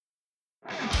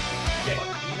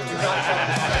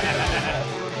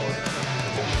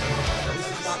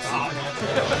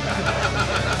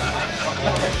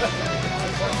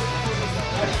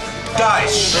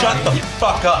Guys, shut the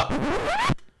fuck up.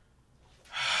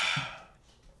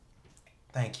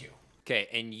 Thank you. Okay,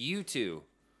 and you two,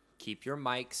 keep your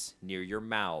mics near your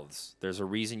mouths. There's a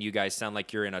reason you guys sound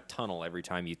like you're in a tunnel every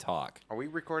time you talk. Are we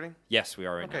recording? Yes, we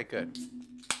are right Okay, now. good.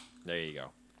 There you go.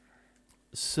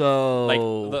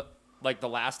 So Like the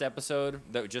last episode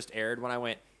that just aired when I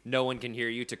went, no one can hear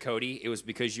you to Cody. It was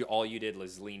because all you did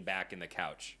was lean back in the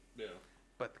couch. Yeah.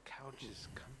 But the couch is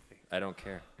comfy. I don't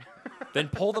care. Then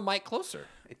pull the mic closer.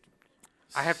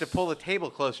 I have to pull the table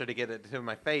closer to get it to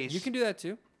my face. You can do that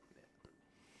too.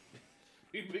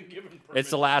 We've been given permission. It's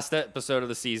the last episode of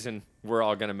the season. We're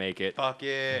all gonna make it. Fuck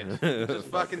it. Just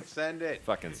fucking send it.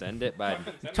 Fucking send it, bud.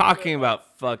 talking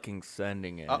about fucking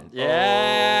sending it.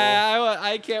 Yeah,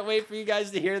 I can't wait for you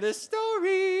guys to hear this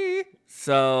story.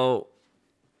 So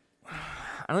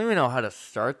I don't even know how to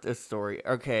start this story.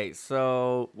 Okay,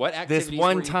 so What this activities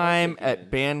one were you time partaking in?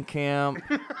 at band camp,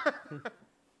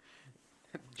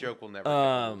 Joke will never get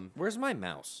old. Where's my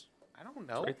mouse? I don't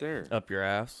know. right there. up your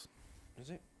ass. Is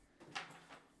it?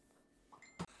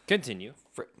 Continue.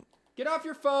 Get off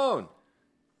your phone.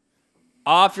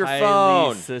 Off your Highly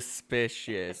phone.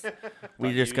 suspicious.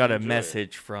 We just got a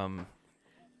message from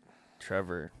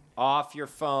Trevor. Off your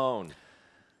phone.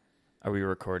 Are we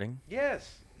recording?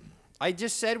 Yes. I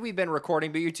just said we've been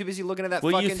recording, but you're too busy looking at that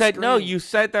Well, fucking you said no. screen. You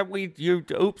said that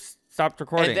oops, stopped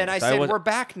recording. And then I So said was- we're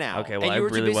back now. Okay, well, and I you were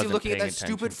too really busy wasn't looking at paying that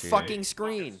stupid attention to you. fucking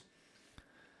screen.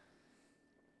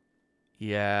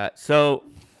 Yeah. So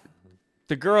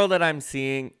the girl that I'm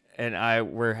seeing and I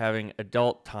were having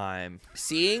adult time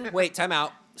Seeing? Wait, time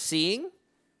out. Seeing?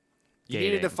 You need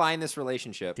to Dating. define this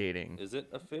relationship. dating. Is it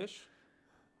a fish?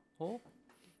 Hole?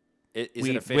 Is we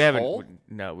it a fish haven't. hole?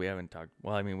 No, we haven't talked.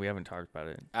 Well, I mean, we haven't talked about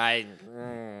it.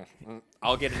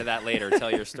 I'll get into that later.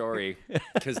 Tell your story,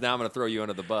 because now I'm gonna throw you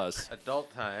under the bus.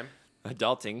 Adult time.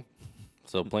 Adulting.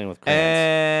 So playing with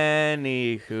crayons.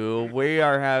 Anywho, we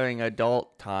are having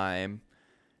adult time,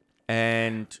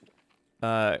 and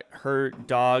her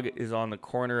dog is on the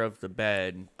corner of the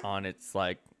bed. On its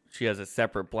she has a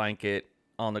separate blanket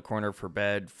on the corner of her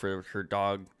bed for her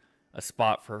dog, a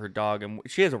spot for her dog, and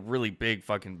she has a really big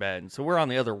fucking bed. And so we're on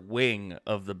the other wing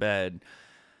of the bed,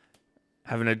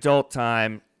 having adult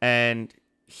time, and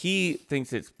he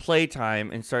thinks it's playtime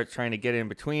and starts trying to get in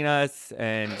between us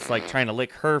and it's like trying to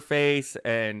lick her face.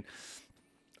 And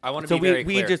I want to So be we- very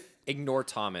we clear. just- Ignore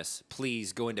Thomas.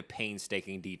 Please go into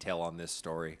painstaking detail on this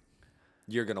story.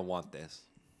 You're gonna want this.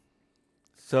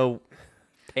 so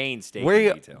Painstaking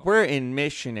we're detail. we're in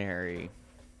missionary,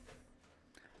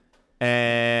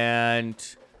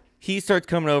 and he starts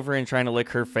coming over and trying to lick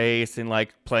her face and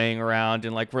playing around,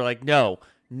 and we're like, no,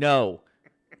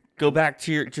 go back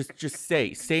to your just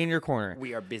stay in your corner.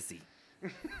 We are busy.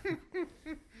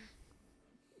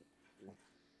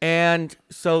 And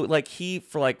so he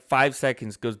for 5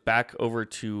 seconds goes back over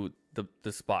to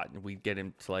the spot, and we get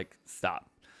him to stop.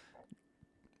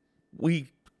 We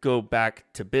go back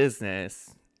to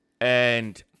business,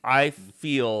 and I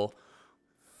feel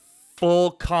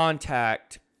full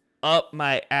contact up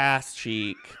my ass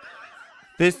cheek.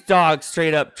 This dog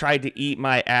straight up tried to eat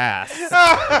my ass.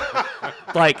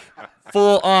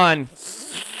 Full on,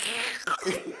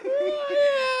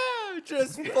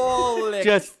 Just full lick.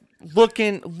 just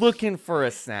looking for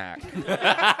a snack.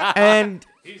 And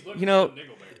He's looking you know, for the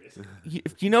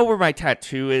niggleberries. you know where my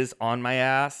tattoo is on my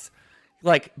ass?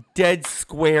 Dead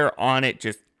square on it,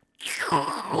 just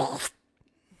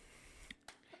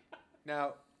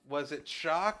Now, was it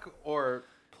shock or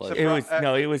it was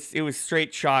no, it was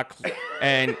straight shock.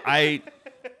 And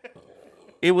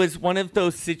it was one of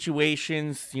those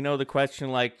situations, the question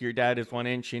your dad is 1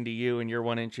 inch into you and you're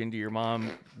 1 inch into your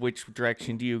mom, which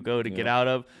direction do you go to get out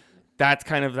of? That's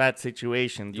kind of that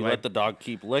situation. You let the dog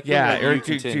keep licking, yeah, or or you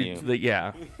continue?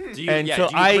 yeah. Do you, and yeah, so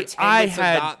do you I pretend it's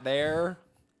had not there?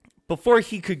 before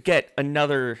he could get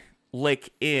another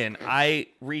lick in, I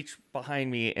reach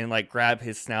behind me and grab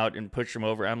his snout and push him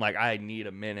over. I'm like, I need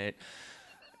a minute.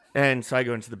 And so I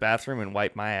go into the bathroom and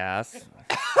wipe my ass.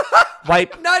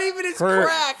 Wipe. Not even his Her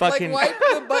crack. fucking- Wipe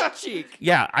the butt cheek.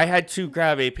 Yeah, I had to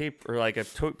grab a paper,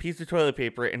 piece of toilet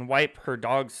paper, and wipe her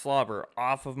dog's slobber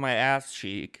off of my ass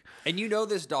cheek. And you know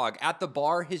this dog. At the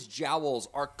bar, his jowls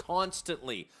are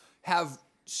constantly have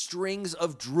strings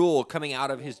of drool coming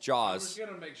out of his I was jaws.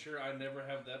 gonna make sure I never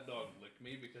have that dog lick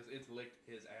me because it's licked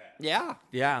his ass. Yeah.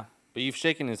 Yeah. But you've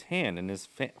shaken his hand, and his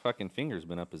fucking finger's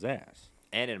been up his ass.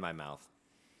 And in my mouth.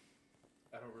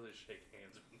 I don't really shake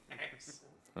hands with Max.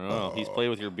 Oh, he's played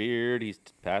with your beard. He's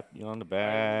pat you on the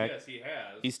back. Yes, he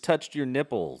has. He's touched your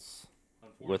nipples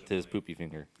with his Unfortunately. poopy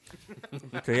finger.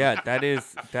 So yeah, that is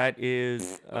So have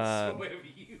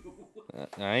you.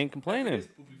 I ain't complaining.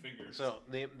 So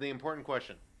the important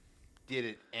question: did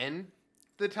it end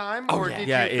the time, Oh, or yeah. did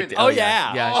Yeah, you finish? Oh,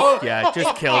 yeah. yeah,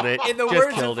 just killed it. In the Just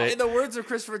words killed of, it. in the words of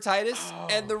Christopher Titus,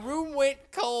 and the room went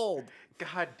cold.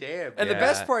 God damn. And the Yeah.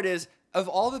 best part is, of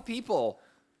all the people,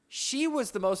 she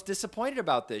was the most disappointed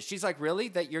about this. She's like, "Really?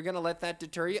 That you're gonna let that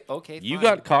deter you? Okay, You fine."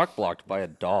 got cock blocked by a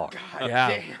dog. God Yeah.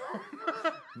 damn.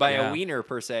 by Yeah. a wiener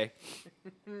per se.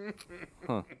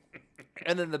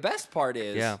 And then the best part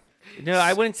is, Yeah. No,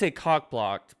 I wouldn't say cock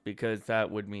blocked because that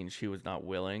would mean she was not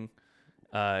willing.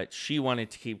 She wanted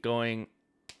to keep going.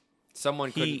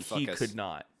 someone couldn't fuck He us. could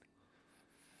not.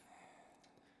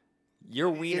 Your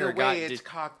In a wiener way, got. it's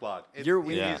cock block. It's, Your it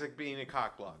wiener- is like being a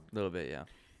cock block. A little bit, yeah.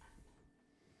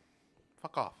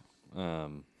 Fuck off.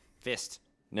 Fist.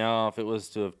 Now, if it was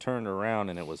to have turned around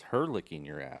and it was her licking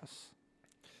your ass,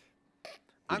 would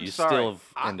I'm you sorry. still have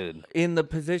ended? In the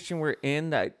position we're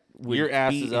in, that would Your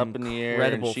ass be is up in the air and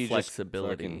incredible she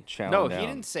flexibility. just fucking No, chowing down. he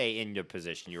didn't say in the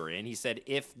position you were in. He said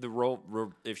if the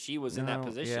if she was in that No,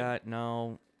 position. Yeah,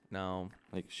 no.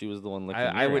 Like she was the one licking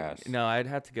I your would ass. no. I'd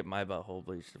have to get my butthole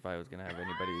bleached if I was gonna have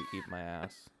anybody eat my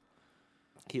ass.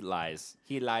 He lies.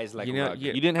 He lies like You a know, rug.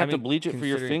 you- You didn't I have to mean, bleach it for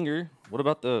your considering- finger. What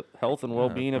about the health and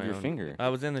well-being of my your own- finger? I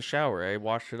was in the shower. I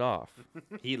washed it off.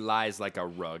 He lies like a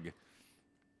rug.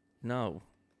 No,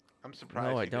 I'm surprised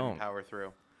No, I you couldn't don't. power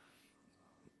through.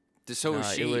 So no,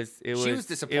 she was was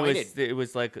disappointed. It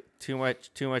was like too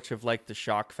much of like the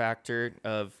shock factor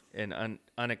of an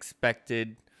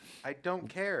unexpected. I don't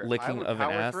care. I Licking would of an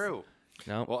power ass? through.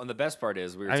 No, Well, and the best part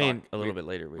is we were I mean, talking- a little we- bit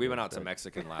later. We went out to but-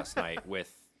 Mexican last night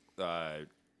with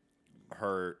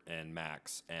her and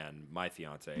Max and my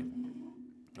fiance.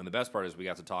 And the best part is we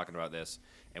got to talking about this,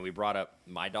 and we brought up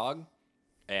my dog,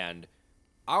 and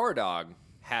our dog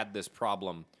had this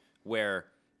problem where,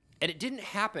 and it didn't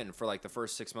happen for like the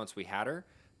first 6 months we had her,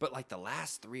 but like the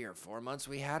last 3 or 4 months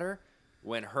we had her,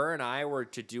 when her and I were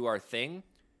to do our thing,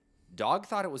 dog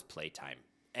thought it was playtime.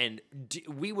 And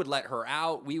we would let her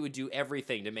out. We would do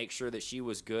everything to make sure that she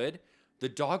was good. The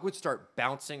dog would start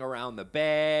bouncing around the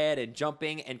bed and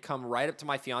jumping and come right up to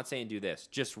my fiance and do this,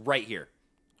 just right here.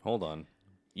 Hold on.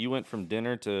 You went from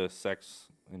dinner to sex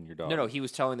and your dog. No, he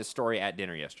was telling the story at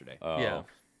dinner yesterday. Oh. Yeah.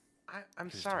 I'm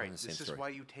sorry. the same This is story. why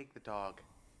you take the dog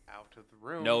out of the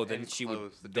room. No, then and she would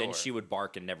close the door. then she would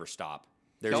bark and never stop.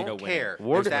 There's Don't no winning. care.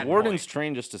 Warden, There's that Warden's point.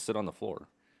 trained just to sit on the floor.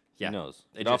 Yeah. He knows.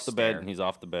 They Get off just the bed, stare. and he's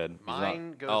off the bed. He's not-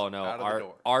 Mine goes Oh no, out of the our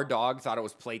door. our dog thought it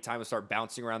was playtime and start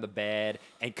bouncing around the bed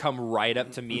and come right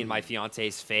up to me and my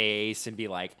fiance's face and be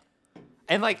like,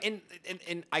 and like and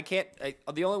I can't.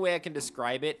 The only way I can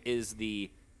describe it is the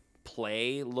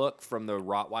play look from the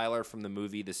Rottweiler from the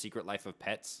movie The Secret Life of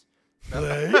Pets.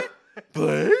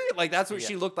 Play? Like that's what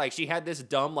she looked like. She had this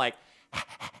dumb like,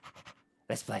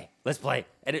 let's play,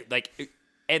 and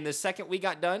and the second we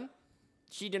got done,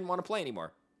 she didn't want to play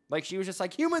anymore. Like she was just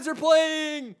like, humans are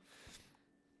playing.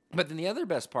 But then the other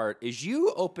best part is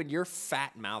you opened your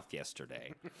fat mouth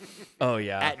yesterday Oh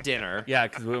yeah. at dinner. Yeah,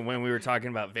 because when we were talking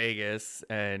about Vegas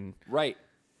and Right.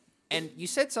 And you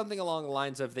said something along the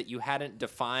lines of that you hadn't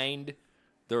defined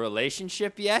the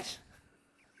relationship yet.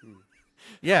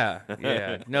 yeah,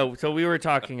 no. So we were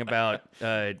talking about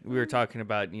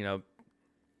you know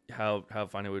how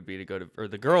fun it would be to go to, or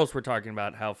the girls were talking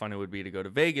about how fun it would be to go to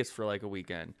Vegas for like a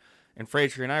weekend, and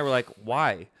Frazier and I were like,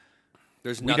 why?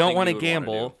 There's We don't want to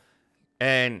gamble,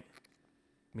 and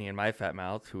me and my fat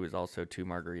mouth, who is also 2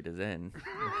 margaritas in,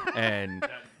 and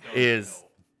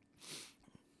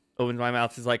opens my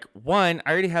mouth is like, one,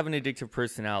 I already have an addictive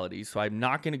personality, so I'm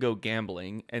not going to go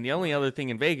gambling. And the only other thing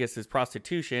in Vegas is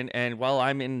prostitution. And while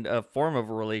I'm in a form of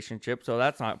a relationship, so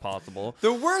that's not possible.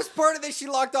 The worst part of this she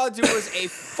locked onto was a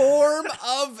form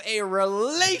of a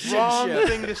relationship. Wrong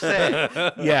thing to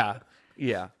say.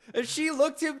 Yeah. And she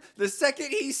looked him the second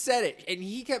he said it, and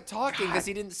he kept talking because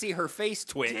he didn't see her face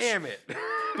twitch. Damn it.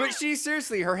 But she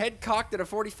seriously, her head cocked at a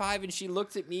 45, and she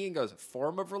looked at me and goes,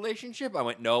 "Form of relationship?" I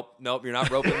went, "Nope, you're not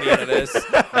roping me into this.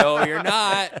 No, you're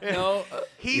not. No."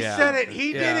 He Yeah. said it.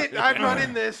 He Yeah. did it. I'm not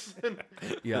in this.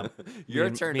 Yeah. Your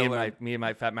me, turn me to and learn. me and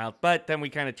my fat mouth. But then we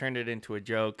kind of turned it into a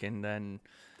joke, and then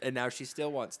And now she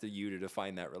still wants you to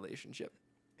define that relationship.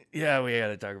 yeah, we got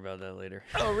to talk about that later.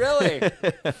 Oh, really?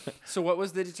 So what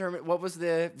was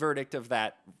the verdict of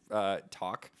that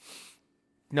talk?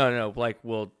 No,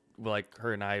 like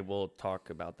her and I will talk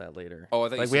about that later. Oh, I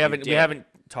thought you like said we you haven't did. haven't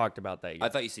talked about that yet. I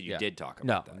thought you said you Yeah. did talk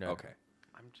No, about that. no. Okay.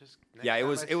 I'm just Yeah, it next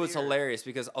was time it I was see her. hilarious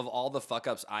because of all the fuck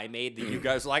ups I made that you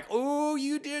guys were like, "Oh,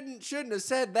 you shouldn't have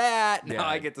said that." Now Yeah,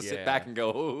 I get to sit back and go,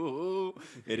 "Ooh."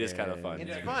 It is kind of Yeah. fun.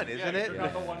 It's fun, isn't You're it?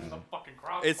 not the one in the fucking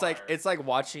crossfire. It's like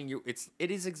watching you.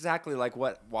 It is exactly like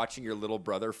watching your little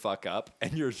brother fuck up,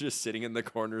 and you're just sitting in the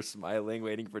corner smiling,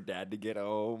 waiting for dad to get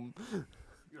home.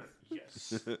 You're like,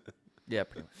 yes. Yeah,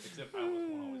 pretty much. Except I was the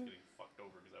one always getting fucked over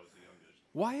because I was the youngest.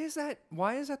 Why is that?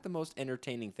 Why is that the most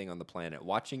entertaining thing on the planet?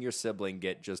 Watching your sibling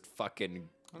get just fucking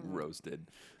roasted.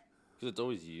 Because it's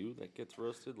always you that gets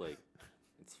roasted. Like,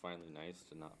 it's finally nice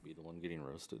to not be the one getting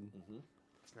roasted.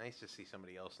 It's nice to see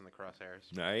somebody else in the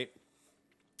crosshairs. Right.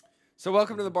 So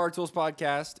welcome to the Bar Tools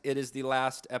podcast. It is the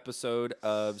last episode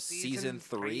of season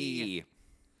 3.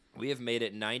 We have made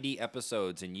it 90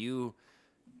 episodes, and you.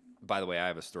 By the way, I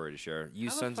have a story to share. You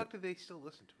How the sons. fuck do they still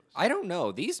listen to us? I don't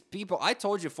know. These people. I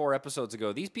told you 4 episodes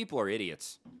ago. These people are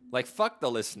idiots. Like fuck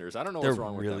the listeners. I don't know They're what's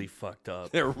wrong really with them. fucked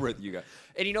up. They're with you guys.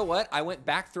 And you know what? I went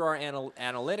back through our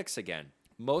analytics again.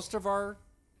 Most of our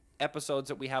episodes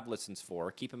that we have listens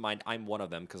for. Keep in mind, I'm one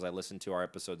of them because I listen to our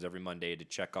episodes every Monday to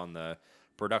check on the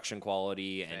production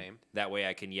quality, and Same. that way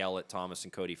I can yell at Thomas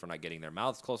and Cody for not getting their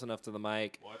mouths close enough to the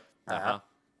mic. What? Uh-huh.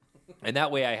 And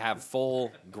that way I have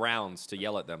full grounds to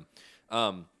yell at them.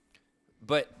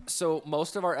 But so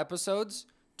most of our episodes,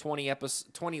 20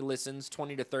 listens,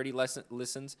 20 to 30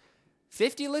 listens,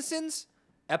 50 listens,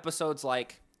 episodes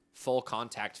like Full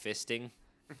Contact Fisting.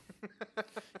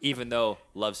 Even though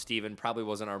Love Steven probably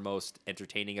wasn't our most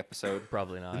entertaining episode.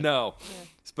 Probably not. No.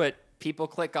 But people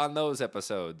click on those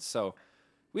episodes. So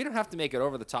we don't have to make it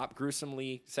over the top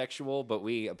gruesomely sexual, but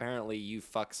apparently you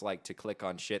fucks like to click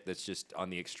on shit that's just on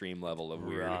the extreme level of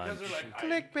weird. Right. Because they're like, I'm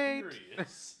Clickbait.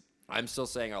 curious. I'm still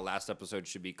saying our last episode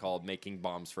should be called Making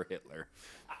Bombs for Hitler.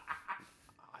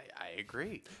 I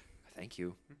agree. Thank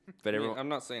you. But I mean, everyone, I'm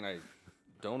not saying I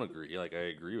don't agree. Like, I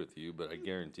agree with you, but I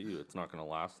guarantee you it's not going to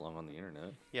last long on the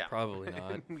internet. Yeah. Probably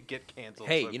not. We get canceled.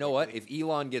 hey, so you know what? quickly. If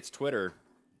Elon gets Twitter,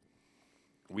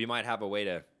 we might have a way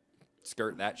to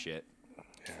skirt that shit.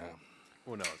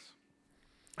 Who knows?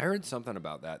 I heard something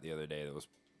about that the other day that was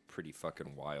pretty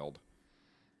fucking wild.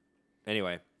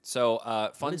 Anyway, so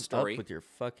What fun is story. up with your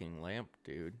fucking lamp,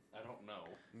 dude? I don't know.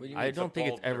 What do you I mean? don't think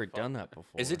it's bulb that ever fuck- done that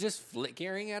before. Is it just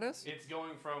flickering at us? It's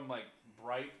going from like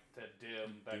bright to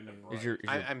dim back to bright. Is your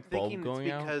I'm bulb thinking it's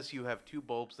going out? because you have 2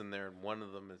 bulbs in there and one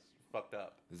of them is fucked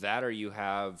up. That or you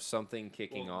have something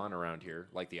kicking Well- on around here,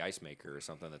 like the ice maker or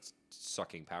something that's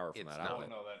sucking power from It's that not. outlet.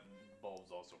 No, that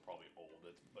bulb's also probably old.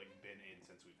 It's like been in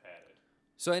since we've had it.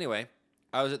 So anyway,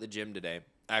 I was at the gym today.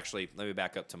 Actually, let me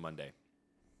back up to Monday.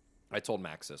 I told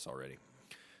Max this already.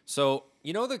 So,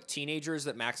 you know the teenagers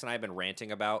that Max and I have been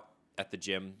ranting about at the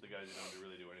gym? The guys who don't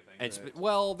really do anything. And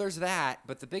well, there's that,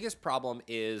 but the biggest problem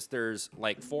is there's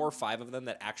like 4 or 5 of them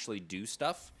that actually do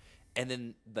stuff, and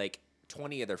then like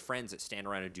 20 of their friends that stand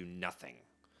around and do nothing.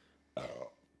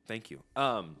 Thank you.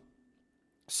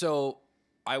 So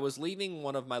I was leaving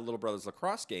one of my little brother's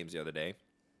lacrosse games the other day,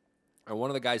 and one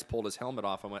of the guys pulled his helmet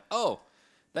off and went, "Oh,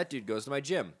 that dude goes to my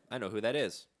gym. I know who that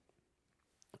is."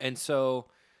 And so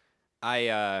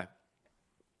I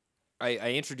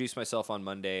introduced myself on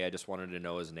Monday. I just wanted to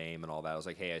know his name and all that. I was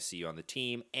like, "Hey, I see you on the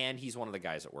team," and he's one of the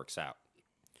guys that works out.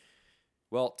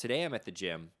 Well, today I'm at the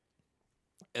gym,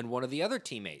 and one of the other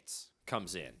teammates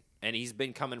comes in, and he's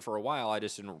been coming for a while. I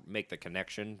just didn't make the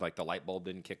connection, like the light bulb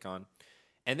didn't kick on.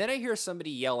 And then I hear somebody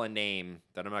yell a name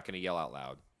that I'm not going to yell out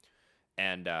loud,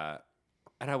 and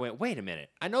I went, "Wait a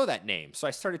minute, I know that name." So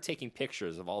I started taking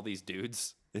pictures of all these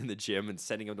dudes in the gym and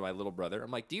sending them to my little brother. I'm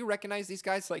like, "Do you recognize these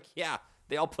guys?" Like, "Yeah,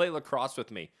 they all play lacrosse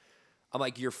with me." I'm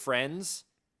like, "Your friends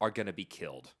are going to be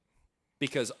killed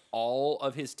because all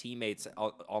of his teammates,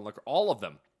 all of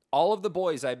them, all of the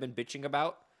boys I've been bitching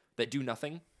about that do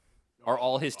nothing are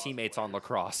all his teammates on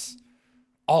lacrosse.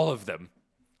 All of them."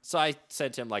 So I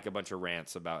sent him like a bunch of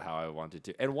rants about how I wanted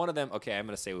to. And one of them, okay, I'm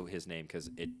going to say his name because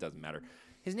it doesn't matter.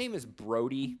 His name is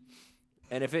Brody.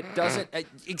 And if it doesn't,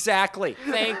 exactly.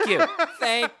 Thank you.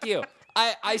 Thank you.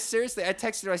 I seriously, I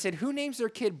texted her. I said, "Who names their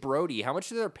kid Brody? How much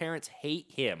do their parents hate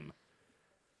him?"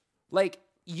 Like,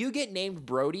 you get named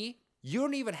Brody, you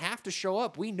don't even have to show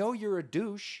up. We know you're a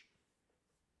douche.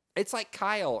 It's like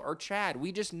Kyle or Chad.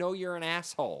 We just know you're an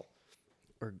asshole.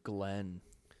 Or Glenn?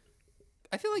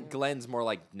 I feel like Glenn's more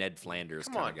like Ned Flanders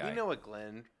Come kind on, of guy. we know a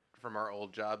Glenn from our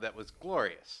old job that was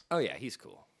glorious. Oh yeah, he's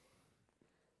cool.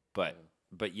 But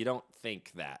you don't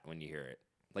think that when you hear it.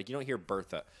 Like, you don't hear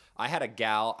Bertha. I had a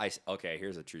gal. Okay,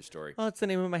 here's a true story. Oh, that's the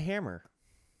name of my hammer.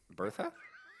 Bertha?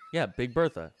 Yeah, Big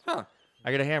Bertha. Huh.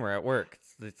 I got a hammer at work.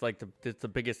 It's like it's the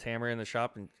biggest hammer in the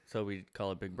shop, and so we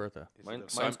call it Big Bertha.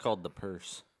 Mine's called the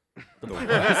purse.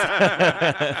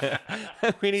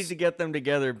 We need to get them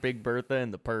together, Big Bertha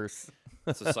and the Purse.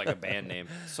 It's just like a band name.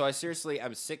 So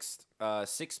I'm sixth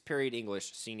period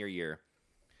English senior year.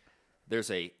 There's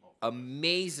a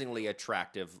amazingly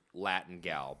attractive Latin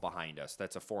gal behind us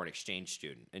that's a foreign exchange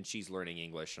student, and she's learning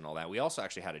English and all that. We also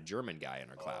actually had a German guy in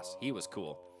our class. He was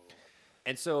cool.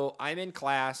 And so I'm in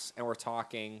class, and we're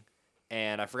talking,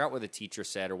 and I forgot what the teacher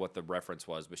said or what the reference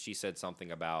was, but she said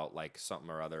something about, like, something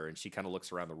or other, and she kind of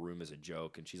looks around the room as a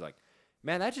joke, and she's like,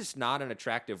 man, that's just not an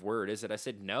attractive word, is it? I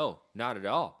said, no, not at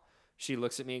all. She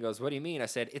looks at me and goes, what do you mean? I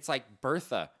said, it's like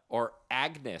Bertha or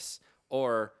Agnes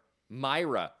or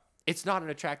Myra. It's not an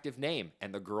attractive name.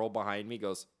 And the girl behind me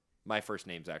goes, my first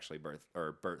name's actually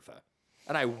Bertha.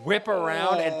 And I whip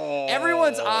around, and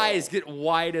everyone's eyes get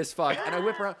wide as fuck. And I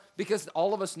whip around because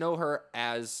all of us know her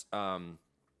as, I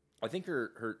think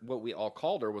her what we all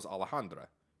called her was Alejandra,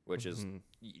 which is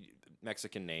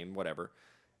Mexican name, whatever.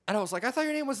 And I was like, I thought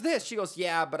your name was this. She goes,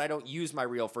 yeah, but I don't use my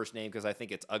real first name because I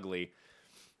think it's ugly.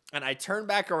 And I turn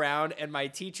back around, and my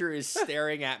teacher is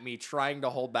staring at me, trying to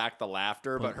hold back the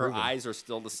laughter, but her eyes are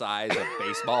still the size of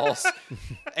baseballs.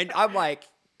 And I'm like,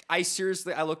 I turned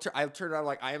around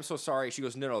like, I am so sorry. She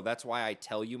goes, no, that's why I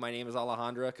tell you my name is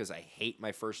Alejandra, because I hate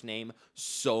my first name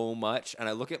so much. And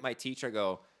I look at my teacher,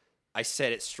 I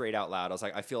said it straight out loud. I was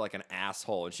like, I feel like an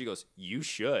asshole. And she goes, you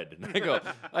should. And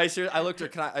I looked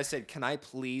at her, I said, can I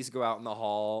please go out in the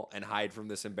hall and hide from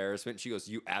this embarrassment? She goes,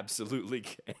 you absolutely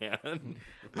can.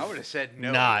 I would have said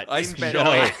no. Bask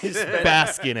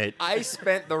in it. I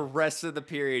spent the rest of the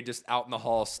period just out in the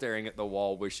hall staring at the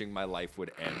wall, wishing my life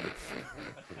would end.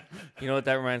 You know what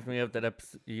that reminds me of? That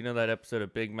episode, that episode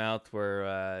of Big Mouth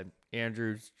where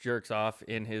Andrew jerks off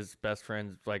in his best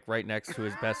friend's, like, right next to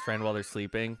his best friend while they're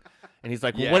sleeping. And he's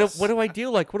like, well, what do I do?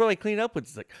 Like, what do I clean up with?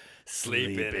 He's like,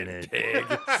 sleep in it, pig.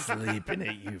 Sleep in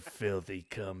it, you filthy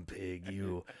cum pig.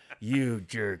 You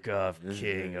jerk off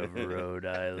king of Rhode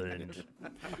Island.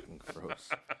 Gross.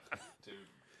 Dude,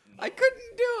 I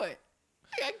couldn't do it.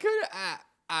 I couldn't.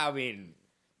 I mean,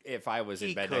 if I was in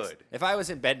He bed could. if I was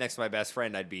in bed next to my best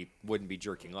friend, wouldn't be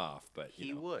jerking off. But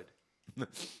He would.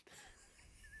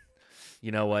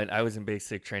 You know what? I was in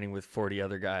basic training with 40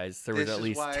 other guys. There was This at is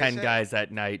least why I 10 said- guys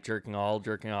that night jerking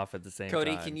off at the same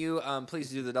Cody, time. can you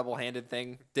please do the double-handed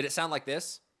thing? Did it sound like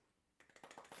this?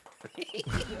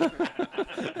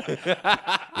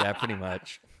 Yeah, pretty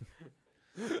much.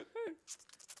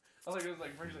 I was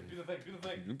like, Frank's like, do the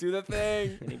thing. Do the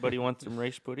thing. Anybody want some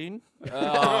rice pudding?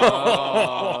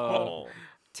 Oh.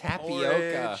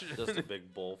 Tapioca. Just a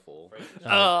big bowl full.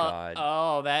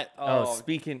 Oh, God. Oh,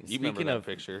 Speaking You remember that of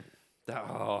picture?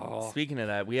 oh. speaking of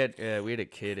that, we had a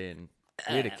kid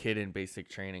in basic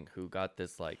training who got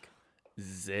this, like,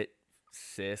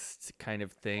 cyst kind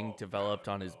of thing developed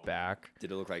on his back,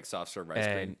 Did it look like soft serve ice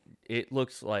and cream? it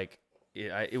looks like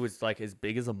it was like as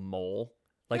big as a mole.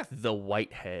 Like the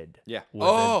white head Yeah.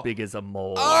 was as big as a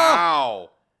mole, Wow.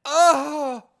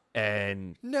 Oh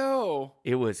and no.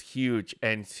 it was huge.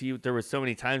 And there was so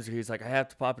many times where he was like, I have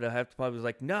to pop it. I was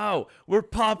like, no, we're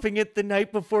popping it the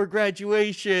night before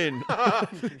graduation.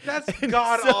 That's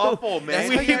god awful, man.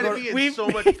 That's You how gotta you be in so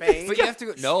much pain. But you have to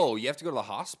go. No, you have to go to the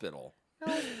hospital.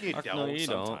 You No, don't. you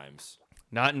don't. Sometimes.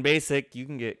 Not in basic. You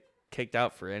can get kicked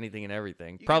out for anything and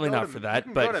everything. You Probably can go not to- for you that,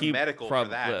 can but go to he medical for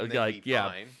probably that and then like be yeah.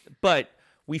 fine. But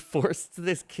we forced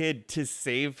this kid to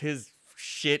save his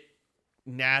shit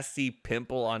nasty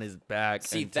pimple on his back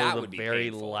See, until that the would be very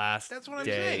painful. last That's what I'm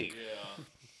day. saying.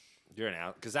 You're an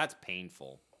out because that's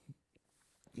painful.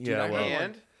 Yeah, I well,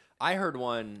 heard I heard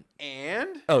one.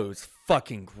 And oh, it was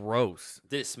fucking gross.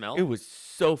 Did it smell? It was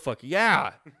so fucking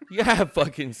it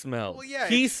fucking smelled. Well, yeah,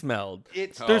 he it's- smelled.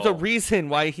 it's There's a Oh. reason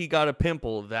why he got a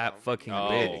pimple that fucking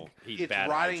big. Oh, he's it's bad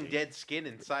rotting hygiene. dead skin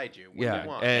inside you. What do Yeah, you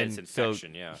want? and It's so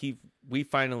infection, yeah. we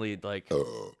finally like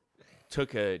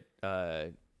took a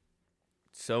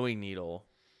sewing needle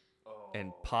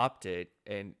and popped it,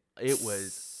 and it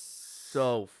was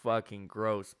so fucking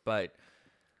gross. But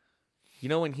you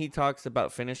know when he talks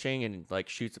about finishing and like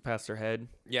shoots it past their head,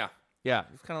 Yeah. yeah,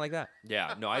 it's kind of like that.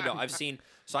 Yeah. No, I know. I've seen.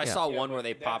 So I Yeah. saw one where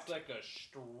they That's popped. like a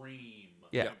stream.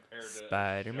 Yeah. Compared to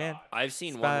Spider-Man. shot. I've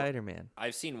seen one. Spider-Man.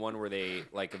 I've seen one where they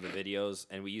like of the videos,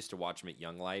 and we used to watch them at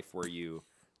Young Life, where you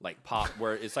like pop,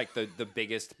 where it's like the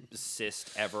biggest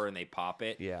cyst ever, and they pop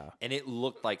it. Yeah. And it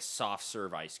looked like soft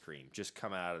serve ice cream just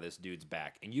coming out of this dude's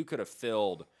back, and you could have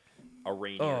filled a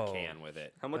Rainier Oh. can with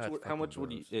it. How much? That's How much fucking would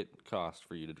gross. it cost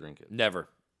for you to drink it? Never.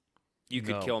 You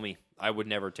could No. kill me. I would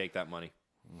never take that money.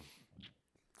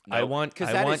 I want- because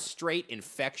I that is want- straight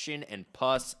infection and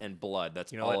pus and blood.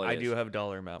 That's You know all what? it I is. do have a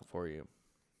dollar amount for you.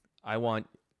 I want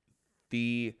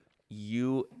the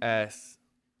U.S.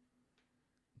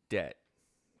 debt.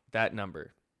 That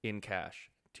number in cash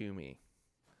to me.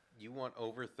 You want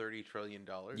over $30 trillion?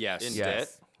 Yes. In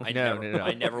Yes. I No, never, no, no.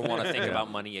 I never want to think about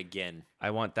money again.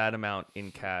 I want that amount in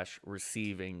cash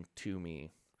receiving to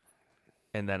me,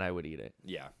 and then I would eat it.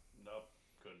 Yeah. Nope,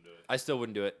 couldn't do it. I still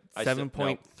wouldn't do it.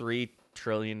 $7.3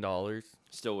 trillion.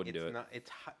 Still wouldn't It's do it. not.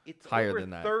 It's Higher over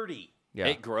than that. 30. Yeah.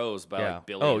 It grows by Yeah. like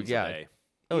billions Oh, yeah. a day.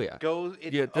 Oh yeah. Goes.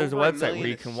 It's Yeah, there's a over website where million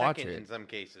you a can watch second it. in some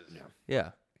cases.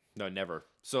 Yeah. No, never.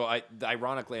 So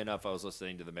ironically enough, I was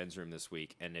listening to the men's room this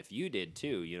week, and if you did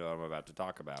too, you know what I'm about to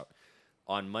talk about.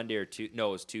 On Monday or it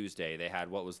was Tuesday, they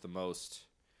had what was the most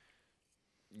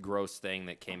gross thing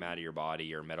that came out of your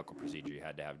body or medical procedure you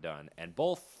had to have done. And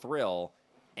both Thrill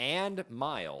and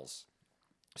Miles,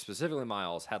 specifically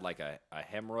Miles, had like a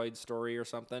hemorrhoid story or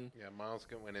something. Yeah, Miles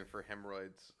went in for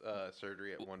hemorrhoids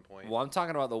surgery at one point. Well, I'm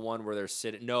talking about the one where they're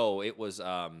sitting. No, it was.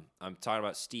 I'm talking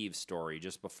about Steve's story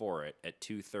just before it at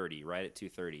 2:30, right at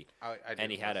 2:30, I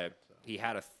and he didn't had listen, so. he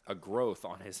had a growth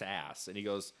on his ass, and he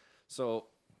goes, so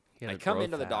He had I a come growth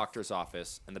into the ass. doctor's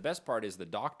office, and the best part is the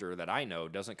doctor that I know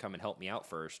doesn't come and help me out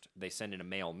first. They send in a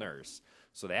male nurse,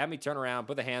 so they have me turn around,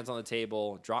 put the hands on the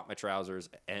table, drop my trousers,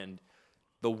 and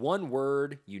the one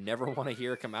word you never want to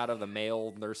hear come out of the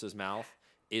male nurse's mouth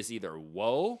is either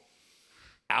whoa,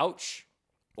 ouch,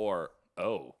 or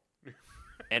oh.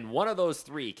 And one of those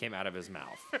three came out of his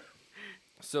mouth.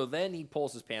 So then he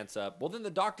pulls his pants up. Well, then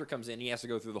the doctor comes in. He has to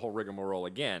go through the whole rigmarole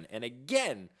again. And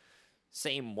again,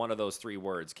 same one of those three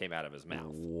words came out of his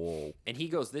mouth. Whoa. And he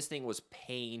goes, this thing was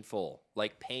painful,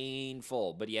 like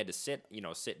painful. But he had to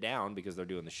sit down because they're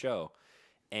doing the show.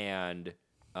 And,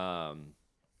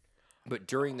 but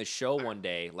during the show one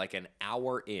day, like an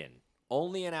hour in,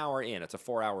 only an hour in, it's a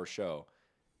 4-hour show.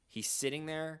 He's sitting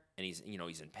there and he's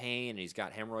in pain and he's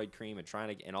got hemorrhoid cream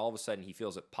and all of a sudden he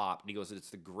feels it pop and he goes, it's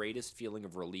the greatest feeling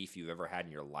of relief you've ever had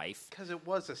in your life. Because it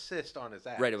was a cyst on his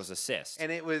ass. Right, it was a cyst. And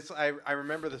it was, I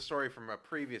remember the story from a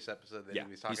previous episode that Yeah,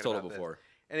 he was talking he's told about it this. before.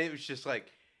 And it was just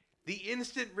like, the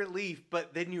instant relief,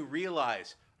 but then you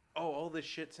realize, oh, all this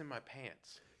shit's in my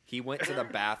pants. He went to the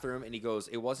bathroom and he goes,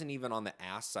 it wasn't even on the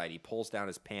ass side. He pulls down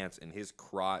his pants and his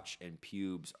crotch and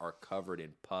pubes are covered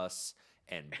in pus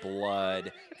and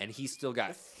blood. And he's still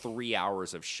got 3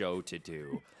 hours of show to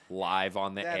do live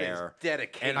on the That is air.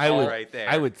 dedication I would, right there.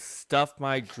 I would stuff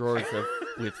my drawers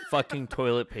with fucking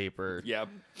toilet paper. Yep.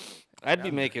 I'd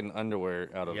be making underwear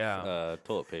out of Yeah.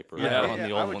 toilet paper. Yeah. Throwing Yeah,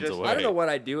 the I old would ones just- away. I don't know what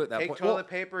I'd do at that Take point. toilet Well,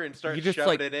 paper and start you just, shoving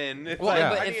like- it in. It's Well, like,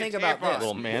 but I and need think a about tampon. this.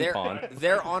 Little man they're, pond.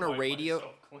 they're on a Wipe radio.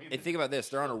 myself clean. And think about this.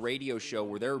 They're on a radio show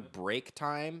where their break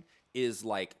time is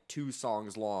like 2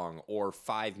 songs long or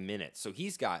 5 minutes. So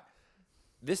he's got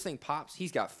this thing pops.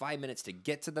 He's got 5 minutes to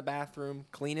get to the bathroom,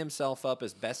 clean himself up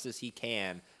as best as he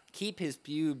can, keep his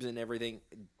pubes and everything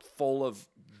full of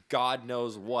God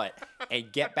knows what,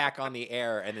 and get back on the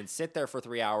air and then sit there for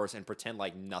 3 hours and pretend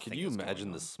like nothing. Can you is going imagine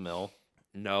on. the smell?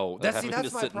 No, of that's having that's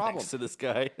to my sit problem. next to this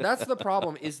guy. That's the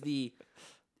problem. Is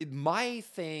my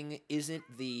thing isn't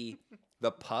the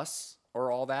pus or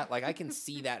all that. Like I can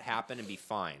see that happen and be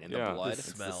fine, and Yeah, the blood,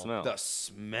 it's the smell. the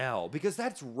smell, because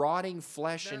that's rotting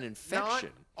flesh and infection.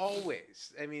 Not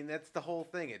always. I mean, that's the whole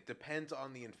thing. It depends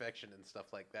on the infection and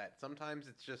stuff like that. Sometimes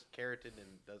it's just keratin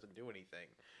and doesn't do anything.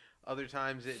 Other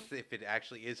times, if it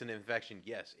actually is an infection,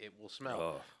 yes, it will smell.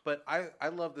 Ugh. But I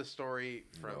love the story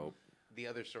from Nope. the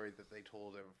other story that they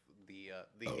told of the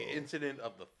incident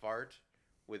of the fart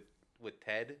with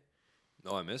Ted.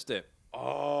 Oh, I missed it.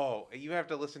 Oh, you have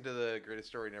to listen to the Greatest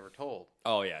Story Never Told.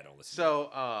 Oh yeah, I don't listen.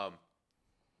 So,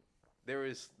 there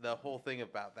was the whole thing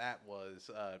about that was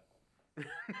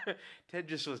Ted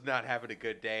just was not having a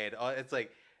good day, and it's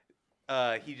like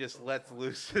he just lets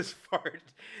loose his fart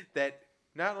that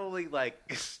not only like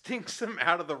stinks him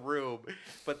out of the room,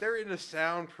 but they're in a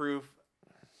soundproof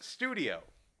studio.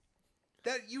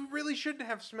 That you really shouldn't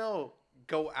have smell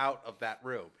go out of that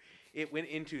room. It went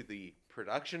into the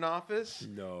production office,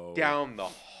 No. down the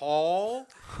hall.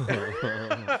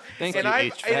 Thank And you, I,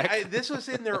 HVAC. this was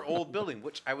in their old building,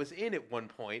 which I was in at one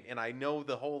point, and I know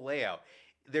the whole layout.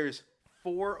 There's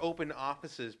 4 open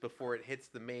offices before it hits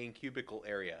the main cubicle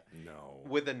area, No.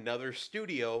 with another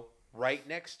studio right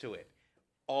next to it.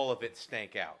 All of it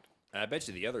stank out. I bet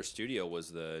you the other studio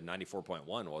was the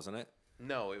 94.1, wasn't it?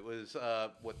 No, it was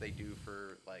what they do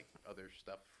for like other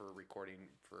stuff for recording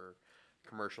for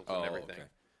commercials and everything. Okay.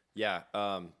 Yeah,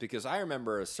 because I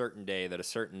remember a certain day that a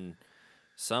certain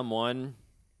someone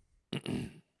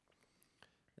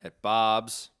at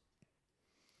Bob's,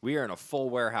 we are in a full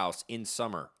warehouse in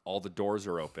summer. All the doors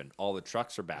are open. All the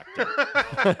trucks are backed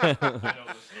up.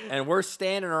 And we're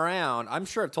standing around. I'm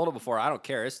sure I've told it before. I don't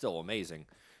care. It's still amazing.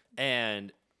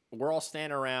 And we're all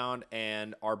standing around,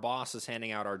 and our boss is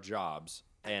handing out our jobs,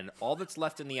 and all that's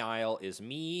left in the aisle is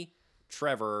me,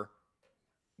 Trevor,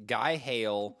 Guy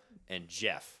Hale, and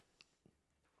Jeff.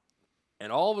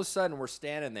 And all of a sudden, we're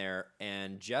standing there,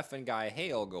 and Jeff and Guy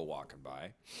Hale go walking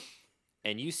by,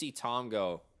 and you see Tom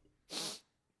go,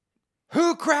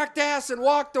 "Who cracked ass and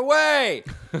walked away?"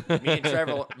 me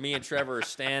and Trevor are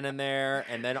standing there,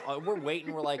 and then we're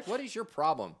waiting. We're like, "What is your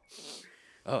problem?"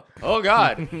 Oh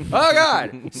God! Oh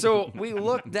God! So we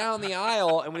look down the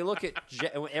aisle, and we look at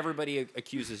everybody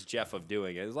accuses Jeff of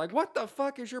doing it. It's like, what the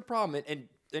fuck is your problem?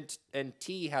 And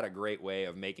T had a great way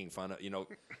of making fun of,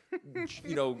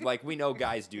 like we know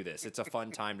guys do this. It's a fun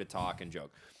time to talk and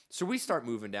joke. So we start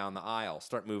moving down the aisle.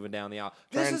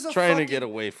 Trying to get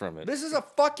away from it. This is a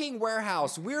fucking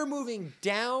warehouse. We're moving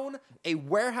down a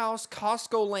warehouse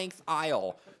Costco length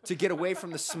aisle to get away from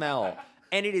the smell.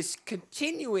 And it is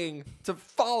continuing to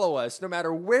follow us no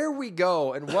matter where we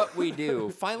go and what we do.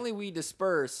 Finally, we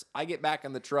disperse. I get back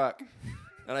in the truck,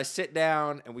 and I sit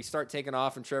down, and we start taking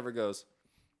off, and Trevor goes,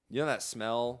 "You know that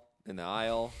smell in the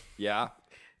aisle?" "Yeah,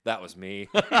 that was me."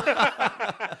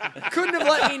 Couldn't have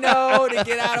let me know to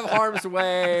get out of harm's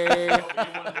way.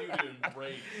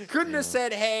 Couldn't have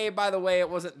said, "Hey, by the way, it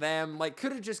wasn't them." Like,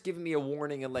 could have just given me a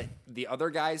warning and let the other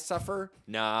guys suffer.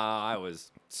 Nah, I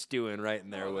was stewing right in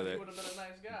there with it. Would have been a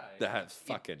nice guy. That's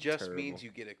fucking Just terrible. means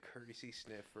you get a courtesy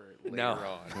sniff for it later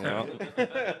No.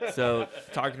 on. So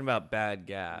talking about bad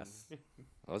gas.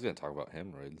 I was gonna talk about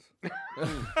hemorrhoids.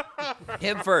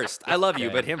 Him first. I love you,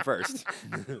 but him first.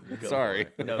 Sorry.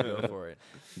 No, go for it.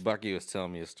 Bucky was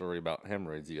telling me a story about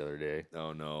hemorrhoids the other day,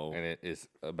 Oh no. and it is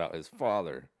about his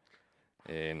father.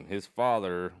 And his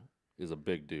father is a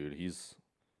big dude. He's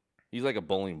like a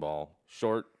bowling ball,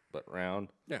 short but round.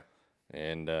 Yeah.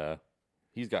 And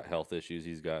he's got health issues.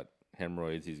 He's got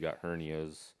hemorrhoids. He's got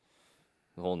hernias,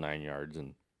 the whole 9 yards.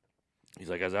 And he's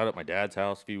like, I was out at my dad's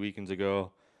house a few weekends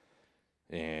ago,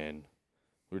 and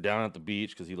we were down at the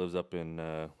beach because he lives up in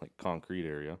like Concrete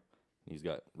area. He's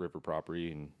got river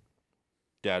property, and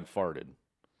Dad farted.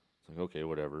 It's like, okay,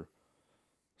 whatever.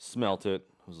 Smelt it.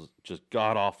 It was just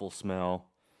god awful smell.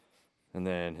 And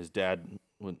then his dad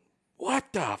went,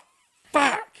 "What the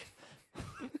fuck?"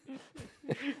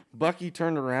 Bucky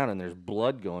turned around, and there's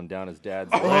blood going down his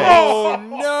dad's legs. Oh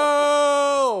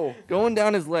no! Going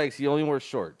down his legs. He only wears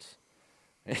shorts.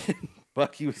 And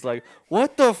Bucky was like,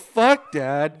 "What the fuck,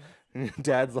 Dad?" And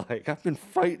Dad's like, "I've been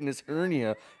fighting this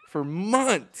hernia for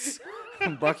months."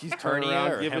 And Bucky's turning Hernia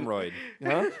around, or giving, hemorrhoid?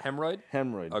 huh? Hemorrhoid?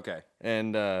 Hemorrhoid. Okay.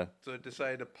 And So it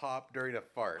decided to pop during a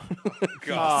fart.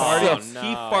 Farted. no.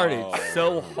 He farted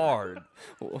so hard.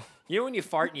 You know when you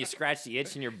fart and you scratch the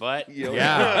itch in your butt?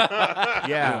 Yeah.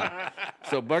 Yeah.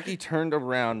 so Bucky turned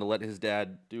around to let his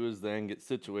dad do his thing, get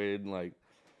situated, and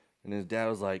his dad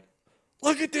was like,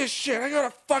 "Look at this shit! I gotta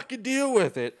fucking deal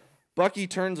with it." Bucky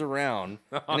turns around,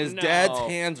 and his dad's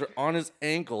hands are on his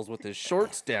ankles with his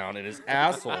shorts down and his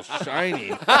asshole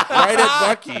shining right at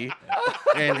Bucky.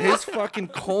 And his fucking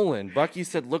colon, Bucky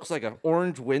said, looks like an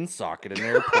orange windsock at an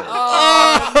airport.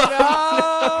 Oh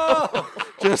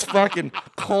Just fucking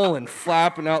colon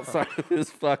flapping outside of his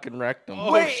fucking rectum.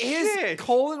 no! Wait, his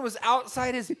colon was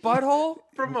outside his butthole?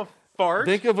 From a fart?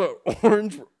 Think of an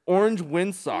orange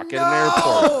windsock at an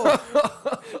airport.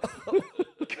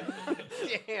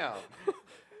 Damn.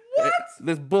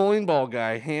 This bowling ball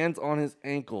guy, hands on his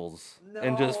ankles,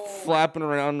 and just flapping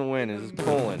around the wind is his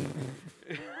colon.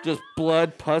 Just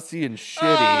blood, pussy, and shitty.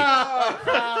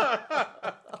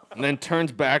 And then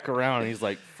turns back around and he's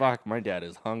like, "Fuck, my dad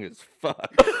is hung as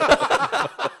fuck."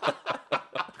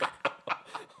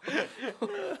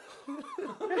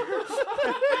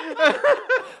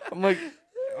 I'm like,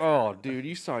 "Oh, dude,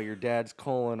 you saw your dad's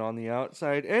colon on the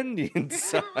outside and the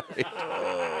inside."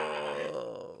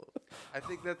 I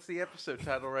think that's the episode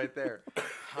title right there.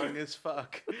 Hung as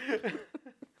fuck.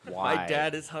 Why? My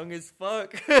dad is hung as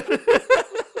fuck.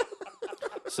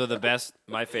 So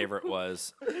my favorite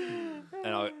was,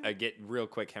 and I get real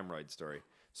quick hemorrhoid story.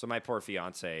 So my poor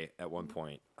fiance at one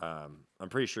point, I'm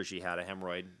pretty sure she had a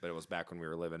hemorrhoid, but it was back when we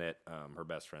were living at her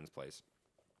best friend's place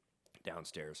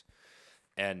downstairs.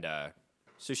 And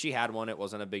so she had one. It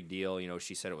wasn't a big deal. You know,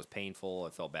 she said it was painful.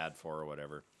 I felt bad for her or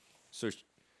whatever. So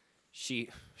she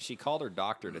called her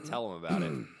doctor to tell him about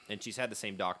it, and she's had the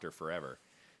same doctor forever.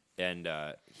 And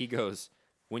he goes,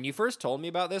 "When you first told me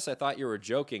about this, I thought you were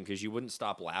joking because you wouldn't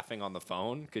stop laughing on the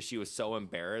phone because she was so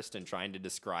embarrassed and trying to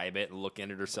describe it and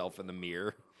looking at herself in the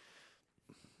mirror."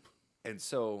 And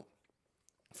so,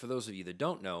 for those of you that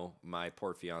don't know, my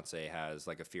poor fiance has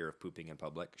like a fear of pooping in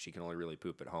public. She can only really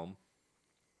poop at home.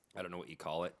 I don't know what you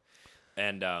call it.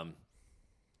 And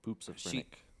Poops of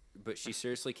Finnick. but she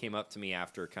seriously came up to me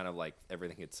after kind of like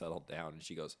everything had settled down, and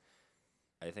she goes,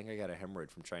 "I think I got a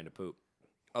hemorrhoid from trying to poop."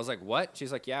 I was like, "What?"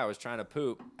 She's like, "Yeah, I was trying to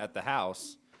poop at the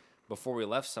house before we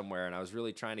left somewhere, and I was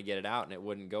really trying to get it out, and it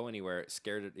wouldn't go anywhere. It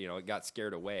scared it, it got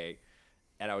scared away,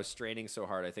 and I was straining so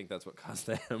hard. I think that's what caused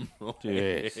the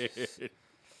hemorrhoid." Jeez.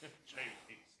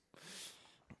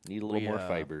 Need a little We, more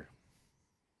fiber.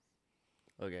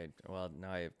 Okay, well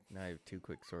now I have two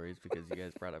quick stories because you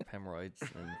guys brought up hemorrhoids.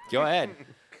 And Go ahead.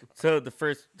 so the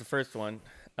first one,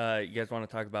 you guys want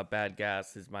to talk about bad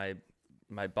gas? Is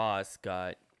my boss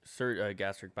got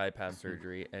gastric bypass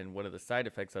surgery, and one of the side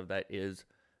effects of that is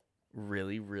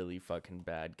really really fucking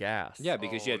bad gas. Yeah,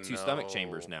 because you Oh, had two stomach no.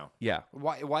 chambers now. Yeah,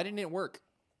 Why didn't it work?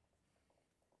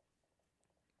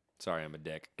 Sorry, I'm a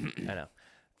dick. I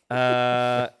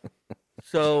know.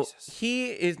 So Jesus.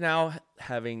 he is now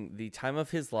having the time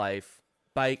of his life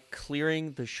by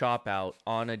clearing the shop out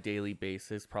on a daily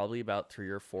basis, probably about 3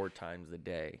 or 4 times a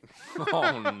day.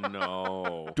 Oh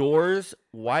no. Doors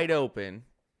wide open.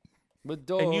 With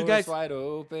doors And you guys- wide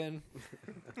open.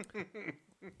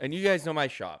 And you guys know my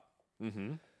shop.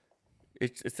 Mm-hmm.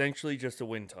 It's essentially just a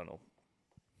wind tunnel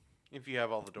If you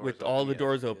have all the doors with open, all the yes,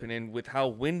 doors yeah. open, and with how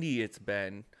windy it's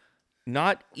been,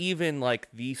 not even like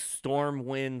the storm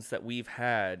winds that we've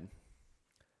had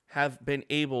have been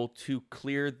able to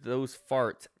clear those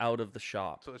farts out of the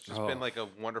shop. So it's just been like a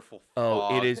wonderful Oh,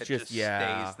 it fog is that just-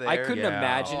 yeah. stays there. I couldn't Yeah.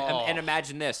 imagine. Oh. And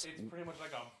imagine this. It's pretty much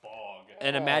like a bog.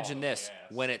 And imagine this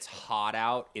yes. when it's hot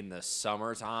out in the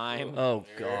summertime, Oh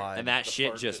god. and that The shit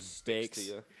fart just sticks to bakes.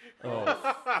 you. Oh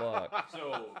fuck.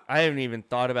 So I haven't even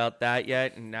thought about that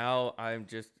yet, and now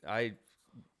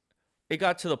it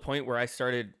got to the point where I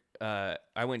started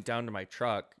I went down to my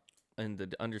truck in the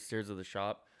understairs of the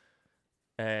shop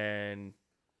and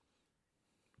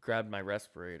grabbed my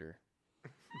respirator.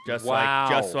 Just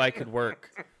Wow. so I could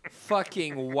work.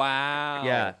 Fucking wow.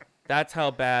 Yeah. That's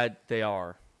how bad they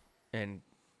are. And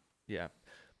yeah.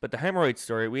 But the hemorrhoid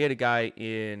story, we had a guy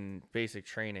in basic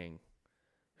training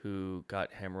who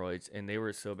got hemorrhoids, and they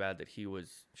were so bad that he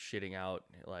was shitting out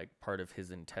like part of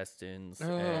his intestines. And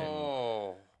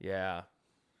Oh, yeah.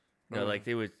 No, like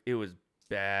it was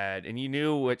bad. And you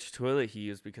knew which toilet he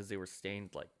used because they were stained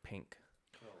like pink.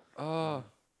 Oh.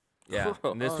 Yeah.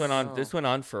 And this went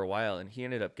on for a while, and he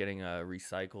ended up getting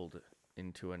recycled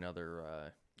into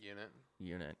another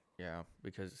unit. Yeah,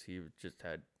 because he just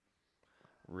had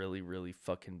really really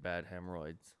fucking bad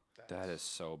hemorrhoids. That is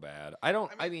so bad. I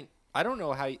don't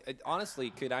know how. Honestly,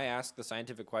 could I ask the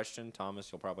scientific question,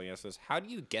 Thomas? You'll probably answer this. How do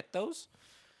you get those?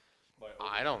 like,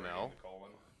 I don't overdraining know. the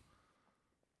colon.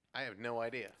 I have no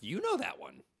idea. You know that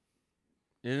one.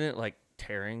 Isn't it like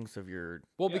tearings of your?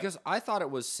 Well, Yeah. because I thought it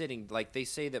was sitting. Like they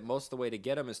say that most of the way to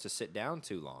get them is to sit down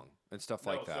too long and stuff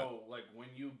like that. So like when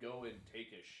you go and take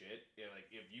a shit, like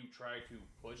if you try to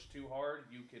push too hard,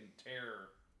 you can tear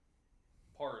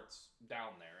parts down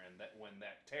there, and that when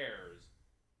that tears,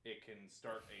 it can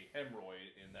start a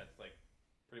hemorrhoid, and that's like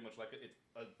pretty much like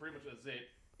it's pretty much as it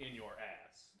in your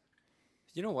ass.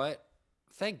 You know what?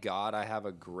 Thank God I have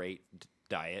a great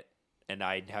diet, and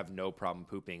I have no problem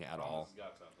pooping at all. Thomas has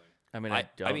got something. I mean, I- I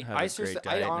don't I mean, have I a seriously- great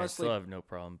I diet, and I honestly- still have no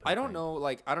problem. I don't pooping. know,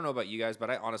 I don't know about you guys, but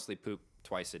I honestly poop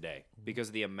twice a day because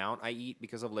of the amount I eat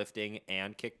because of lifting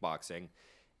and kickboxing,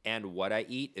 and what I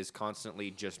eat is constantly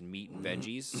just meat and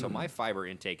veggies. So my fiber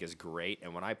intake is great,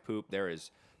 and when I poop, the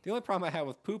only problem I have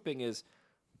with pooping is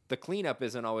the cleanup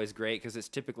isn't always great because it's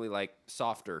typically like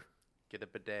softer. Get a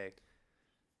bidet.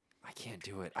 I can't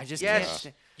do it. I just Yes,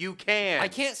 can't. you can. I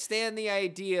can't stand the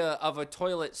idea of a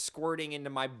toilet squirting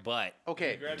into my butt.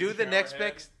 Okay, grab do your the shower next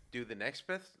head. best. Do the next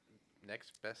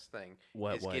best thing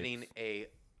Wet is getting wipes.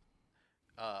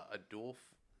 a dual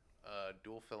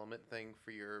filament thing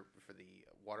for the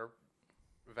water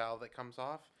valve that comes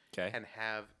off. 'Kay. And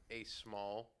have a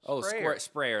small Oh, sprayer.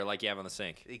 sprayer like you have on the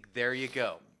sink. There you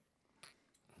go.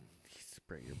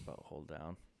 Spray your butthole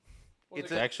down.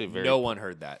 It's It's actually very. No one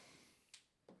heard that.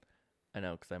 I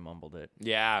know because I mumbled it.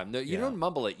 Yeah, no, you Yeah. don't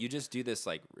mumble it. You just do this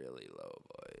like really low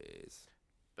voice.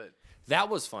 But That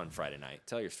was fun Friday night.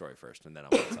 Tell your story first, and then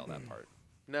I'm gonna tell that part.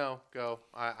 no, go.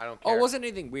 I don't Oh, care. it wasn't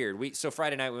anything weird. So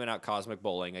Friday night we went out cosmic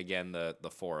bowling again. The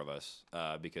 4 of us,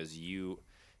 because you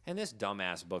and this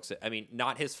dumbass books it. I mean,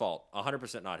 not his fault.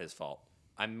 100% not his fault.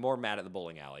 I'm more mad at the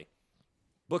bowling alley.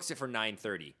 Books it for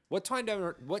 9:30. What time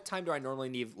do I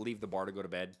normally leave the bar to go to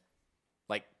bed?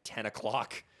 Like 10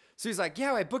 o'clock. So he's like,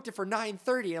 yeah, I booked it for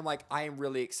 9:30. I'm like, I am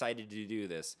really excited to do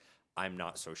this. I'm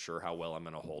not so sure how well I'm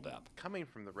gonna hold up. Coming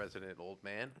from the resident old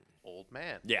man.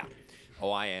 Yeah.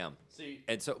 Oh, I am. See,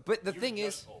 And so, but the you're thing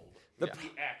just is, old. the-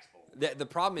 He acts old. the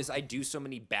problem is I do so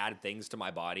many bad things to my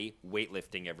body,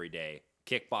 weightlifting every day,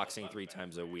 kickboxing 3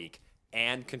 times a week,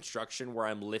 and construction where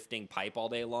I'm lifting pipe all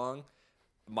day long,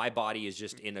 my body is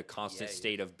just in a constant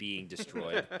state of being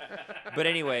destroyed. But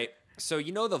anyway, so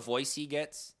you know the voice he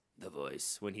gets? The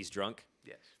voice when he's drunk?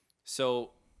 Yes.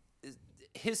 So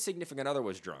his significant other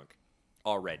was drunk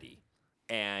already,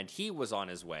 and he was on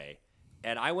his way.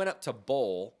 And I went up to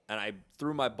bowl, and I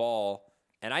threw my ball,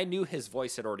 and I knew his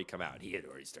voice had already come out. He had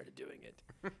already started doing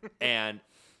it. And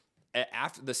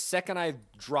after the second I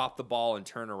dropped the ball and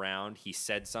turned around, he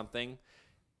said something,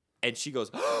 and she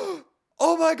goes,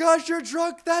 "Oh my gosh, you're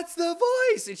drunk! That's the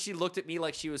voice!" And she looked at me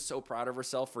like she was so proud of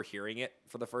herself for hearing it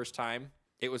for the first time.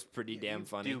 It was pretty damn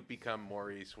funny. You do become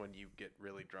Maurice when you get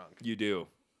really drunk. You do.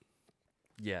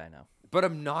 Yeah, I know. But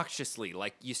obnoxiously,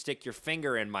 like you stick your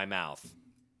finger in my mouth.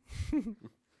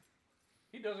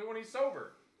 He does it when he's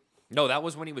sober. No, that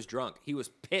was when he was drunk. He was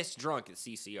pissed drunk at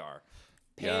CCR.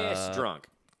 Pissed drunk.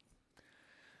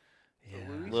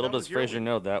 Louise, Little how was does your Fraser week?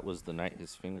 know that was the night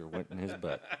his finger went in his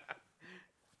butt.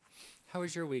 How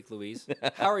was your week, Louise?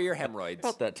 How are your hemorrhoids?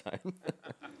 About that time.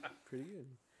 Pretty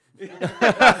good.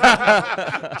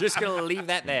 Just gonna leave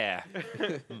that there.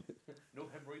 No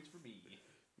hemorrhoids for me.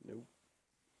 Nope.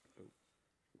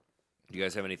 Do you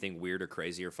guys have anything weird or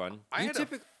crazy or fun? I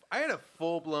had a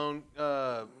full-blown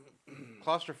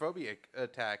claustrophobia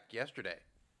attack yesterday.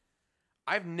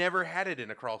 I've never had it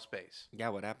in a crawl space. Yeah,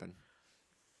 what happened?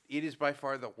 It is by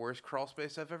far the worst crawl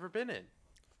space I've ever been in.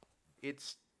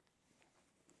 It's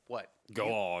what? Go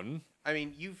on. I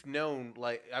mean, you've known,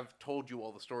 like, I've told you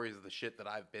all the stories of the shit that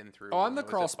I've been through. Oh, I'm when the I was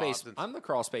crawl at space. Boston's. I'm the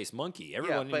crawl space monkey.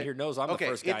 Everyone in but- here knows I'm the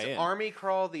first guy it's in. army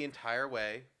crawl the entire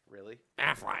way. Really?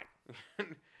 Affleck.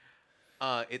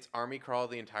 It's army crawl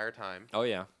the entire time. Oh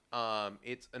yeah.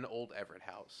 It's an old Everett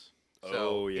house.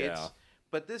 Oh, yeah.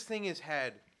 But this thing has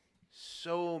had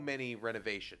so many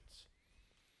renovations.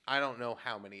 I don't know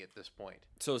how many at this point.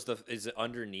 So is it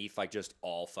underneath like just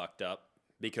all fucked up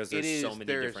because It there's so is. many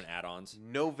There's different add-ons?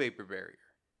 No vapor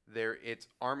barrier. It's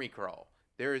army crawl.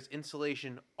 There is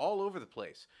insulation all over the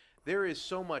place. There is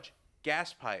so much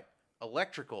gas pipe,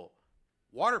 electrical,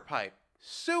 water pipe,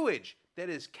 sewage that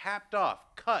is capped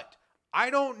off, cut. I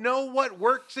don't know what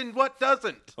works and what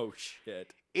doesn't. Oh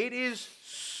shit. It is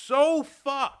so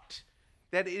fucked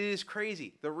that it is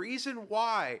crazy. The reason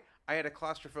why I had a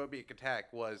claustrophobic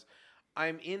attack was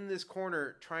I'm in this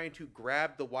corner trying to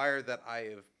grab the wire that I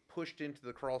have pushed into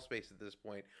the crawl space at this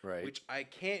point, Right. which I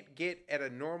can't get at a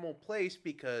normal place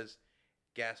because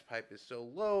gas pipe is so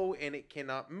low and it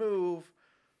cannot move.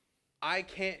 I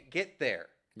can't get there.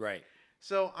 Right.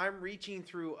 So I'm reaching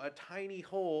through a tiny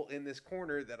hole in this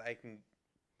corner that I can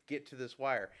get to this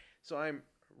wire. So I'm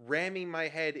ramming my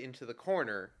head into the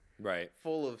corner Right.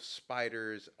 full of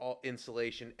spiders, all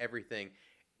insulation, everything,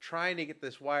 trying to get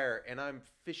this wire, and I'm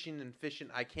fishing and fishing.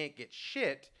 I can't get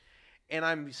shit, and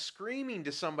I'm screaming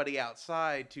to somebody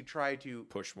outside to try to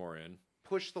Push more in.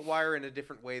 push the wire in a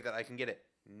different way that I can get it.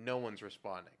 No one's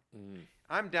responding. Mm.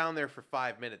 I'm down there for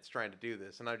 5 minutes trying to do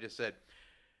this, and I just said,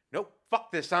 nope,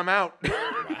 fuck this, I'm out.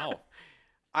 Wow.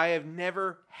 I have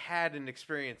never had an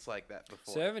experience like that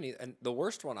before. 70 and the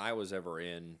worst one I was ever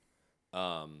in,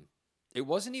 it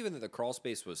wasn't even that the crawl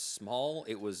space was small.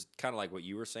 It was kind of like what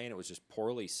you were saying. It was just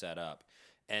poorly set up.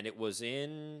 And it was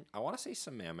in, I want to say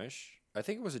Sammamish. I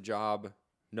think it was a job.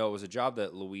 No, it was a job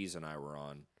that Louise and I were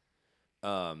on.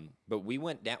 But we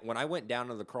went down, when I went down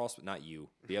to the crawl space, not you,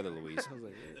 the other Louise.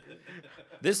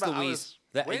 This But I Louise, was-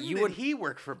 that when you did would, he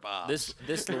work for Bob? this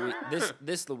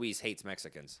Louise hates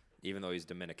Mexicans, even though he's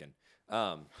Dominican.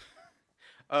 Oh,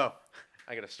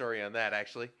 I got a story on that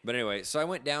actually. But anyway, so I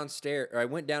went downstairs, or I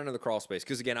went down to the crawl space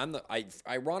because again,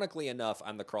 ironically enough,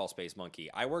 I'm the crawl space monkey.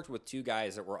 I worked with 2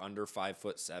 guys that were under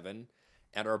 5'7",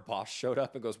 and our boss showed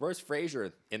up and goes, "Where's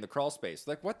Fraser in the crawl space?"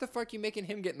 Like, what the fuck you making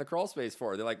him get in the crawl space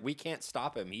for? They're like, "We can't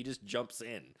stop him. He just jumps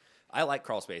in." I like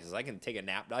crawl spaces. I can take a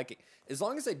nap. As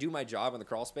long as I do my job in the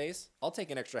crawl space, I'll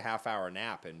take an extra half-hour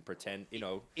nap and pretend,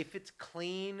 If it's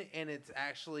clean and it's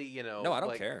actually, No, I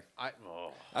don't care. I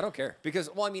don't care because,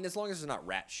 well, I mean, as long as it's not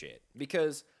rat shit.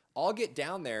 Because I'll get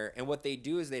down there, and what they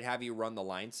do is they'd have you run the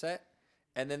line set,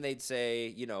 and then they'd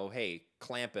say, hey,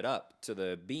 clamp it up to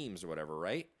the beams or whatever,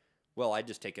 right? Well, I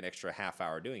just take an extra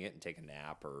half-hour doing it and take a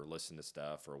nap or listen to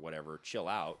stuff or whatever, chill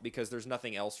out, because there's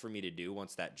nothing else for me to do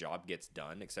once that job gets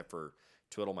done except for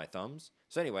twiddle my thumbs.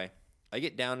 So anyway, I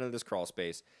get down into this crawl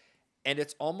space, and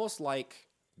it's almost like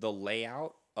the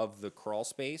layout of the crawl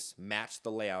space matched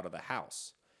the layout of the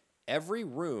house. Every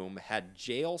room had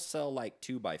jail cell-like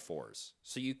 2x4s,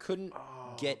 so you couldn't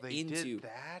get they into did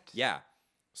that? Yeah.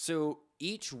 So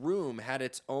each room had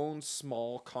its own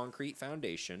small concrete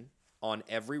foundation on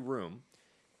every room,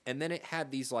 and then it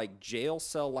had these like jail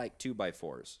cell like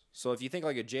 2x4s. So if you think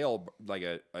like a jail, like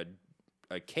a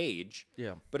cage,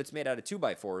 Yeah. but it's made out of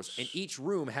 2x4s, and each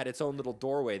room had its own little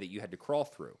doorway that you had to crawl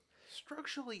through.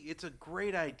 Structurally, it's a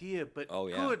great idea, but Oh,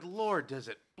 yeah. good lord, does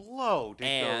it blow to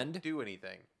And- go do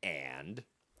anything? And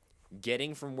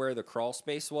getting from where the crawl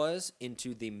space was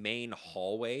into the main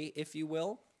hallway, if you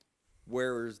will,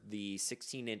 where the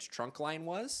 16-inch trunk line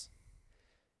was,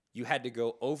 you had to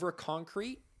go over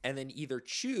concrete and then either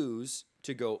choose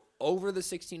to go over the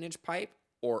 16-inch pipe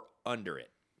or under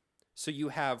it. So you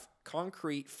have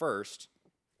concrete first,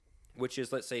 which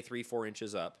is, let's say, 3-4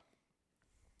 inches up.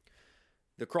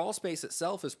 The crawl space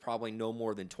itself is probably no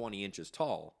more than 20 inches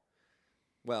tall.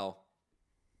 Well,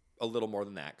 a little more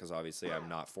than that, because obviously I'm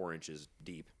not 4 inches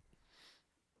deep.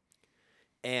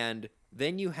 And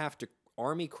then you have to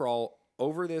army crawl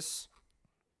over this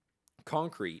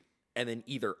concrete and then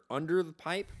either under the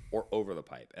pipe or over the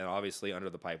pipe. And obviously under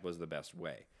the pipe was the best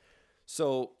way.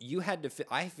 So you had to,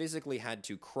 I physically had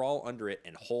to crawl under it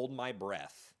and hold my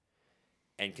breath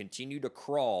and continue to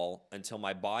crawl until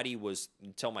my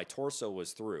torso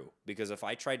was through. Because if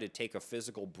I tried to take a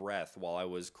physical breath while I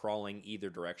was crawling either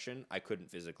direction, I couldn't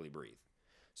physically breathe.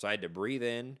 So I had to breathe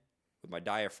in with my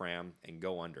diaphragm and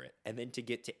go under it. And then to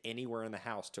get to anywhere in the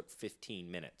house took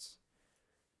 15 minutes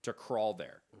to crawl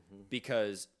there.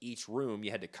 Because each room,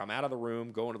 you had to come out of the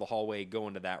room, go into the hallway, go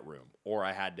into that room. Or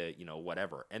I had to,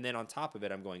 whatever. And then on top of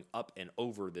it, I'm going up and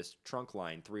over this trunk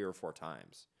line 3 or 4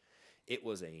 times. It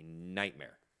was a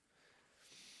nightmare.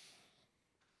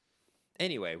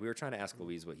 Anyway, we were trying to ask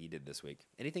Louise what he did this week.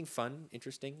 Anything fun,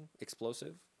 interesting,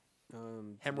 explosive?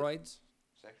 Hemorrhoids?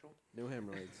 Sexual? No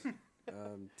hemorrhoids.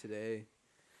 Today,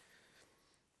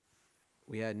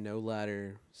 we had no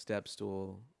ladder, step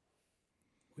stool.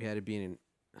 We had to be in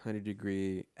a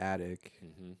 100-degree attic,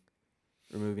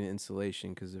 removing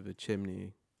insulation because of a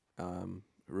chimney,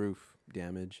 roof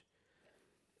damage,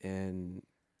 and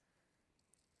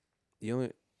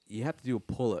you have to do a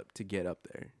pull-up to get up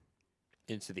there.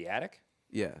 Into the attic?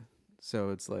 Yeah, so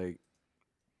it's like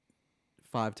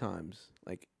 5 times,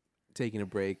 like taking a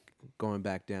break, going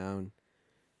back down,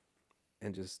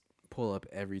 and just pull up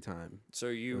every time. So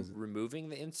are you removing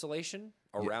the insulation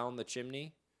around the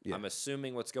chimney? Yeah. I'm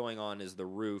assuming what's going on is the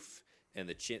roof and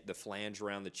the flange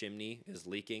around the chimney is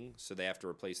leaking, so they have to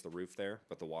replace the roof there,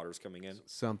 but the water's coming in.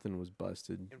 Something was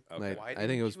busted. Okay. Like, Why I think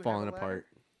didn't it was you have falling a ladder? apart.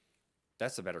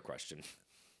 That's a better question.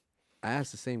 I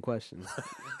asked the same question.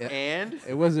 And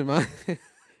It wasn't my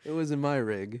it wasn't my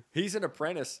rig. He's an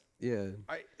apprentice. Yeah.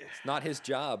 It's not his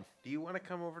job. do you want to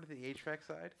come over to the HVAC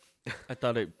side? I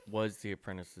thought it was the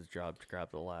apprentice's job to grab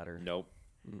the ladder. Nope.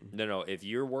 No. If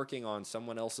you're working on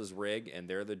someone else's rig and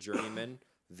they're the journeyman,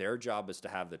 their job is to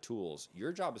have the tools.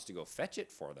 Your job is to go fetch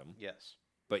it for them. Yes.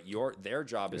 But their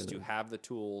job is to have the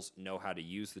tools, know how to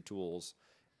use the tools,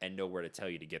 and know where to tell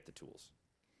you to get the tools.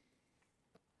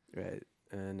 Right.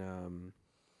 And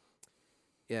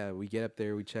yeah, we get up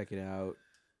there, we check it out.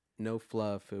 No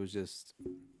fluff. It was just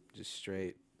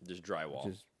straight. Just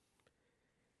drywall.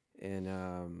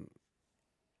 And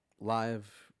live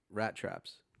rat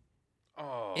traps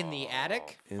Oh. In the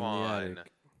attic? in Fun. the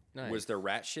attic. Nice. Was there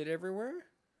rat shit everywhere?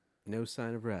 No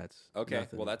sign of rats. Okay,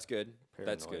 Nothing. well that's good.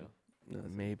 That's good. Paranoia.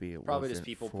 Nothing. Maybe it Probably just wasn't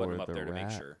people putting for them up the there to make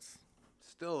sure. rats.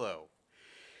 Still though,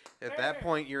 at that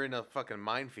point you're in a fucking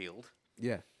minefield.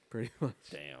 Yeah, pretty much.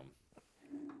 Damn.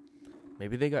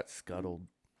 Maybe they got scuttled.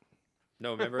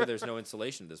 No, remember, there's no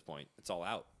insulation at this point. It's all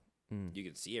out. Mm. You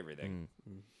can see everything.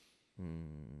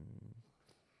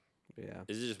 Yeah.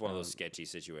 This is just one of those sketchy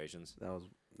situations. That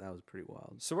was pretty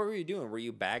wild. So what were you doing? Were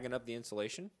you bagging up the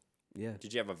insulation? Yeah.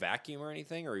 Did you have a vacuum or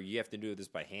anything, or you have to do this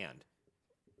by hand?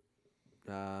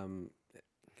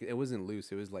 It wasn't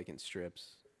loose. It was like in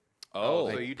strips. Oh,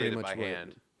 so like, you pretty did it much by what-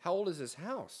 hand. how old is this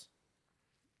house?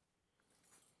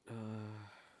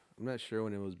 I'm not sure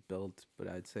when it was built, but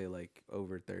I'd say like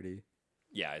over 30.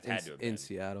 Yeah, it In, had to have been. in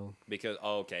Seattle. Because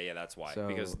okay, yeah, that's why. So-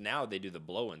 Because now they do the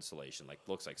blow insulation, like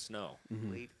looks like snow.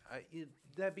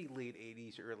 That'd be late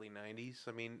 '80s, early '90s.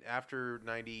 I mean, after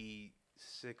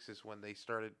 '96 is when they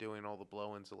started doing all the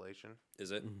blow insulation.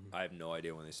 Is it? I have no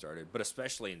idea when they started, but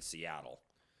especially in Seattle,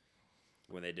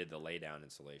 when they did the laydown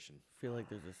insulation. I feel like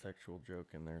there's a sexual joke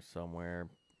in there somewhere.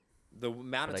 The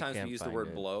amount of But I times we can't use the find word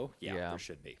it. blow, yeah, Yeah. there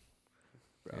should be.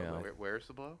 Yeah. Where's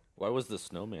the blow? Why was the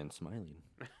snowman smiling?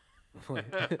 Because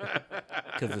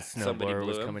the Somebody snowblower blew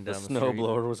was him. coming The down the street.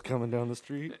 snowblower was coming down the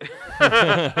street.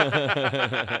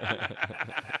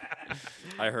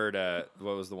 I heard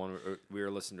what was the one we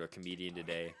were listening to a comedian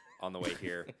today on the way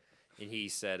here, and he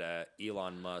said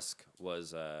Elon Musk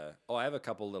was. I have a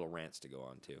couple little rants to go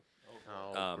on too.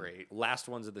 Oh, great. Last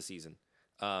ones of the season.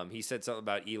 He said something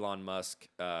about Elon Musk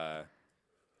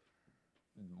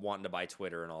wanting to buy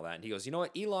Twitter and all that. And he goes, you know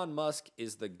what? Elon Musk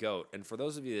is the GOAT. And for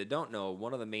those of you that don't know,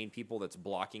 one of the main people that's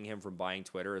blocking him from buying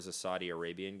Twitter is a Saudi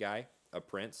Arabian guy, a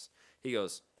prince. He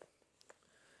goes,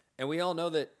 and we all know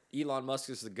that Elon Musk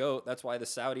is the GOAT. That's why the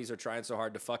Saudis are trying so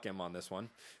hard to fuck him on this one.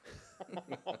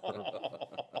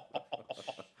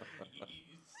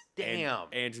 Damn.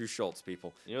 Andrew Schultz,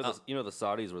 people. You know, the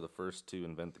Saudis were the first to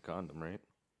invent the condom, right?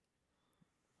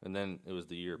 And then it was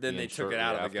the Europeans. Then they took it shortly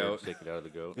out of the after goat. to Take it out of the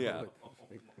goat. Yeah.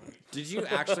 Did you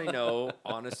actually know,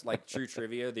 honest, like true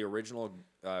trivia, the original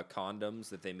condoms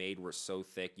that they made were so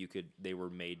thick they were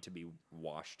made to be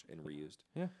washed and reused?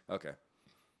 Yeah. Okay.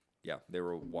 Yeah, they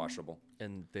were washable.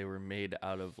 And they were made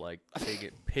out of like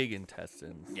pig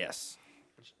intestines. Yes.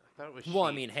 I thought it was Well, I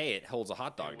sheep. mean, hey, it holds a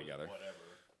hot dog together.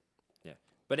 Yeah.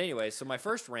 But anyway, so my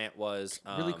first rant was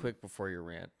Really quick before your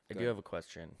rant, I do have a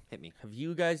question. Hit me. Have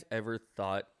you guys ever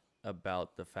thought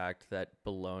about the fact that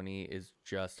bologna is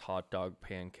just hot dog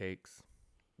pancakes?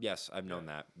 Yes, I've known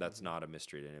that. That's not a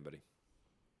mystery to anybody.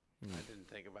 I didn't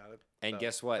think about it. And So,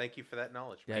 guess what? Thank you for that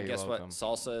knowledge. Yeah, and you're guess welcome. what?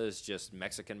 Salsa is just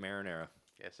Mexican marinara.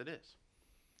 Yes, it is.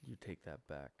 You take that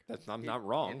back. I'm not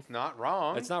wrong. It's not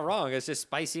wrong. It's not wrong. It's just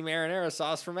spicy marinara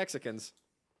sauce for Mexicans.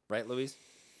 Right, Luis?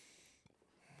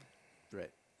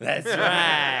 Right. That's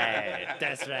right.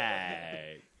 That's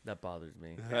right. That bothers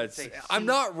me. I'm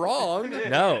not wrong.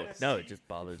 No, it just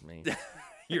bothers me.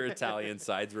 Your Italian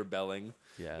side's rebelling.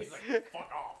 Yes.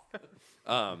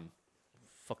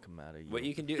 Fuck them out of you. What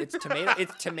you can do, it's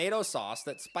tomato sauce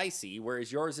that's spicy,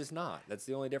 whereas yours is not. That's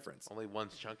the only difference. Only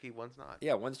one's chunky, one's not.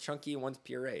 Yeah, one's chunky, one's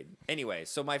pureed. Anyway,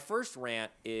 so my first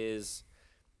rant is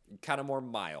kind of more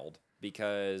mild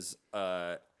because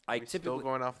I We still typically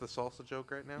going off the salsa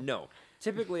joke right now? no.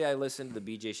 Typically, I listen to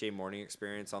the BJ Shea Morning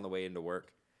Experience on the way into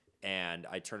work, and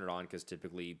I turn it on because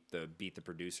typically the Beat the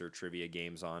Producer trivia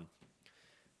game's on.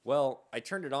 Well, I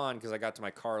turned it on because I got to my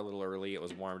car a little early. It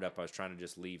was warmed up. I was trying to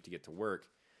just leave to get to work.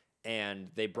 And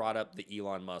they brought up the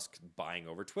Elon Musk buying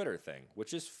over Twitter thing,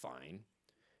 which is fine.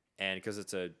 And because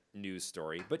it's a news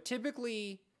story. But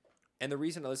typically, and the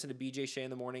reason I listen to BJ Shea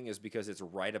in the morning is because it's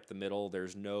right up the middle.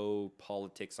 There's no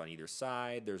politics on either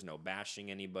side. There's no bashing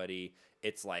anybody.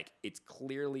 It's like, it's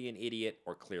clearly an idiot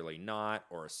or clearly not,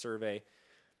 or a survey.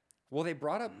 Well, they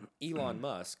brought up Elon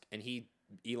Musk, and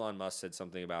Elon Musk said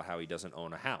something about how he doesn't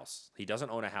own a house. He doesn't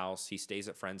own a house. He stays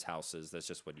at friends' houses. That's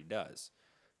just what he does.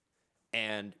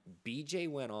 And BJ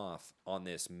went off on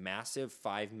this massive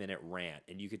 5-minute rant,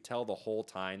 and you could tell the whole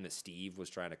time that Steve was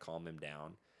trying to calm him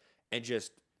down and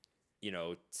just,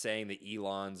 saying that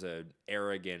Elon's a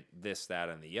arrogant this, that,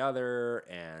 and the other.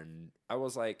 And I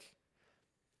was like,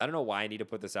 I don't know why I need to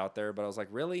put this out there, but I was like,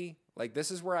 really? Like, this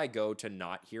is where I go to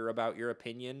not hear about your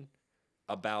opinion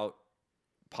about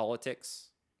politics.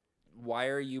 Why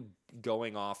are you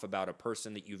going off about a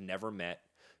person that you've never met,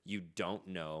 you don't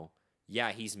know?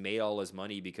 Yeah, he's made all his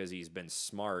money because he's been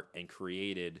smart and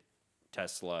created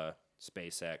Tesla,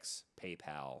 SpaceX,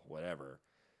 PayPal, whatever,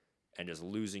 and just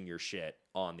losing your shit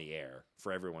on the air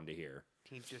for everyone to hear.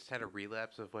 He just had a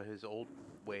relapse of what his old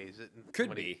ways. Could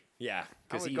when be, yeah.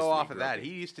 I would he go used to off be of that. grumpy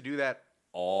He used to do that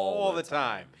all the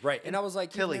time. Right, and I was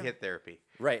like, Till you've he never- hit therapy.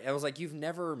 Right. I was like, you've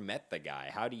never met the guy.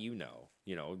 How do you know?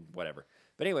 Whatever.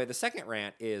 But anyway, the second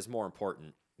rant is more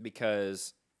important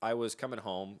because I was coming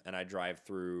home and I drive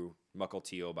through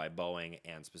Mukilteo by Boeing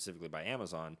and specifically by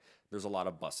Amazon. There's a lot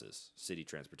of buses, city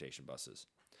transportation buses.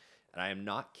 And I am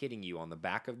not kidding you. On the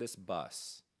back of this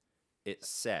bus, it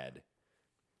said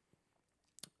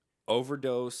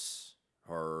overdose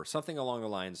or something along the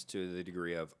lines to the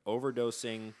degree of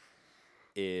overdosing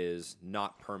is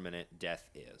not permanent, death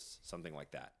is. Something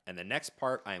like that. And the next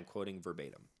part, I am quoting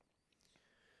verbatim.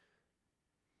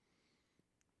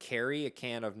 Carry a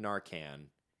can of Narcan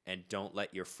and don't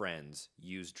let your friends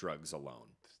use drugs alone.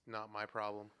 It's not my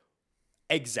problem.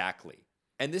 Exactly.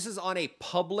 And this is on a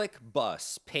public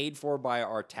bus paid for by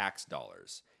our tax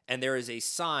dollars. And there is a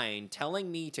sign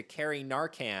telling me to carry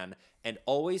Narcan and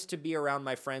always to be around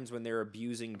my friends when they're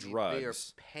abusing drugs. They are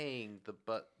paying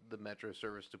the Metro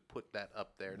service to put that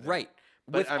up there. Right.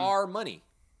 But With I'm- our money.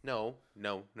 No.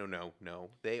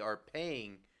 They are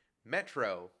paying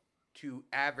Metro to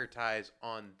advertise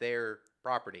on their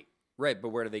property. Right, but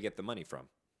where do they get the money from?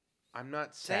 I'm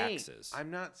not saying. Taxes. I'm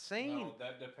not saying No,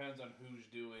 that depends on who's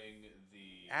doing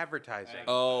the advertising.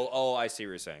 Oh, I see what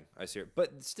you're saying. I see.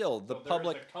 But still, the So there's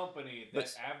public. a company but-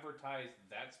 that advertised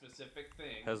that specific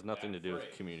thing. Has nothing that to do with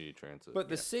phrase. community transit. But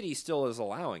the city still is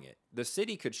allowing it. The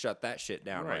city could shut that shit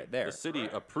down right there. The city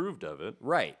approved of it.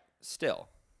 Right. Still.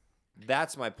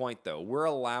 That's my point, though. We're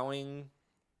allowing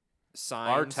signs.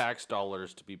 Our tax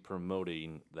dollars to be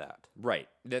promoting that. Right.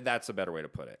 That's a better way to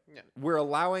put it. Yeah. We're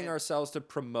allowing ourselves to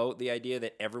promote the idea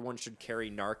that everyone should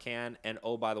carry Narcan. And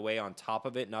oh, by the way, on top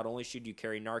of it, not only should you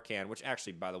carry Narcan, which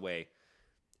actually, by the way,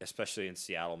 especially in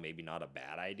Seattle, maybe not a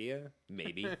bad idea.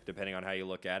 Maybe, depending on how you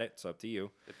look at it. It's up to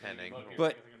you. Depending.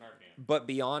 But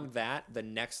beyond that, the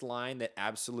next line that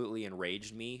absolutely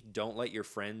enraged me, don't let your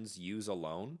friends use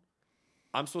alone.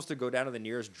 I'm supposed to go down to the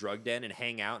nearest drug den and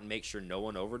hang out and make sure no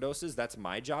one overdoses? That's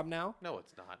my job now? No,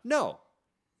 it's not. No.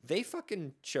 They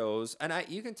fucking chose, and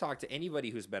you can talk to anybody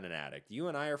who's been an addict. You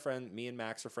and I are friends, me and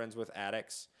Max are friends with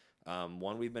addicts.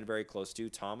 One we've been very close to.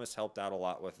 Thomas helped out a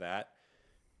lot with that.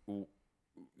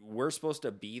 We're supposed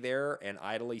to be there and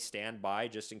idly stand by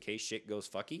just in case shit goes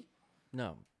fucky?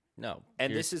 No.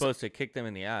 And You're this is- supposed to kick them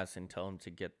in the ass and tell them to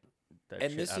get that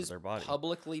And shit this out of is their body.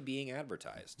 publicly being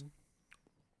advertised.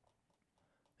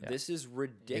 Yeah. This is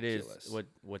ridiculous. It is.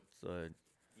 What's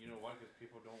You know why? Because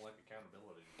people don't like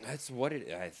accountability. That's what it.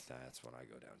 That's what I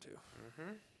go down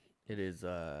to. it is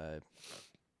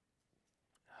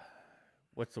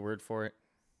what's the word for it?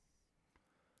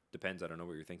 Depends. I don't know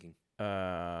what you're thinking.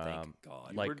 Um,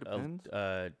 God. like Word depends?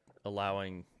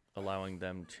 allowing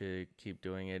them to keep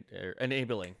doing it, or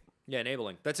enabling. Yeah,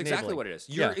 enabling. That's exactly Enabling. what it is.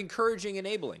 You're Yeah. encouraging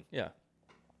enabling. Yeah.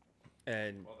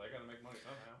 And Well, they gotta make money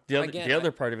somehow. Again, the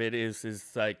other part of it is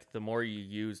like the more you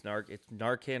use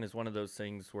Narcan is one of those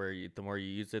things where the more you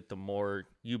use it, the more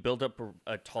you build up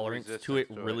a tolerance to it resistance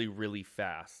to it. really, really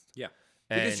fast. Yeah.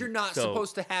 Because And you're not so-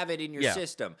 supposed to have it in your Yeah.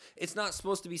 system. It's not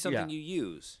supposed to be something Yeah. you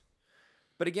use.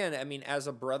 But again, I mean, as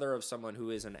a brother of someone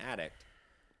who is an addict,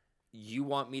 you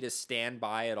want me to stand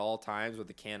by at all times with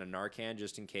a can of Narcan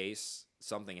just in case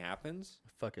something happens?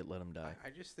 Fuck it, let them die. I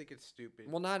just think it's stupid.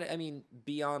 Well, not, I mean,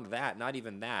 beyond that, not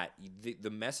even that. The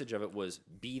message of it was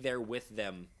be there with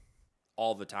them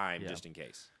all the time Yeah. just in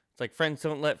case. It's like friends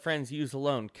don't let friends use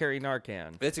alone. Carry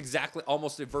Narcan. That's exactly,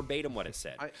 almost verbatim what it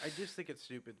said. I just think it's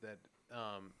stupid that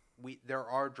there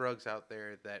are drugs out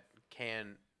there that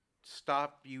can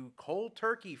stop you cold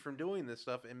turkey from doing this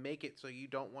stuff and make it so you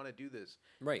don't want to do this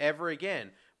Right. ever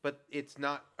again. But it's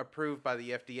not approved by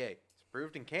the FDA. It's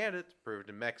approved in Canada. It's approved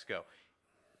in Mexico.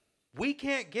 We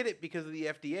can't get it because of the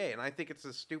FDA, and I think it's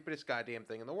the stupidest goddamn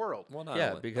thing in the world. Well, not Yeah,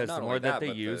 only- because not the only more that they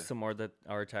but use, the more that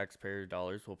our taxpayer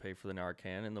dollars will pay for the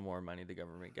Narcan, and the more money the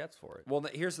government gets for it. Well,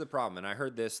 here's the problem, and I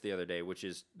heard this the other day, which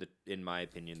is, in my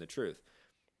opinion, the truth.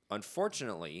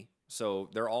 Unfortunately, so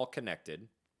they're all connected.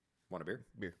 Want a beer?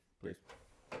 Beer, please.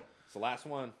 It's the last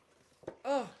one.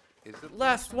 Is it?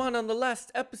 Last one on the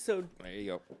last episode There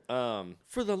you go.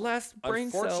 for the last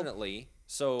brain cell. Unfortunately,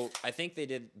 so I think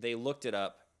they looked it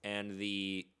up, and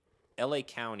the LA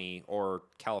County or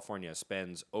California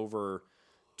spends over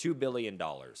 $2 billion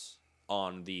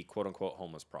on the quote unquote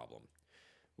homeless problem.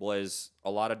 Well, as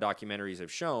a lot of documentaries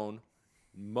have shown,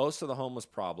 most of the homeless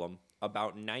problem,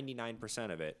 about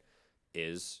 99% of it,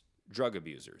 is drug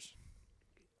abusers.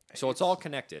 So it's all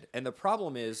connected. And the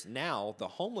problem is now the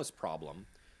homeless problem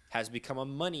has become a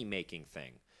money-making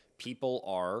thing. People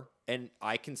are, and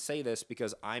I can say this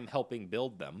because I'm helping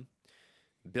build them,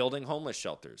 building homeless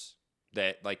shelters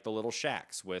that, like the little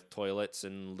shacks with toilets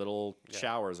and little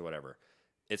showers or whatever.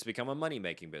 It's become a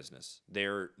money-making business.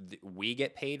 We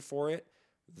get paid for it.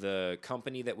 The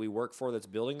company that we work for that's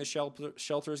building the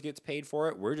shelters gets paid for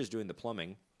it. We're just doing the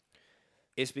plumbing.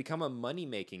 It's become a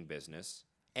money-making business,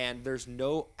 and there's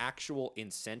no actual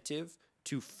incentive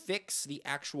to fix the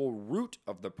actual root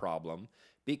of the problem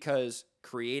because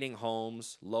creating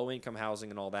homes, low-income housing,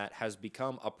 and all that has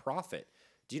become a profit.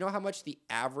 Do you know how much the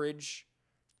average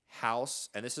house,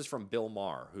 and this is from Bill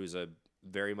Maher, who's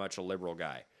very much a liberal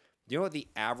guy. Do you know what the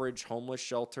average homeless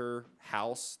shelter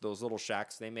house, those little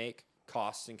shacks they make,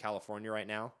 costs in California right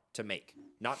now to make?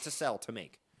 Not to sell, to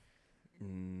make.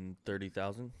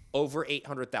 30,000 Over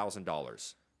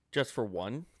 $800,000 just for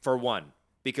one. for one,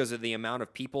 because of the amount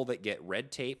of people that get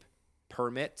red tape,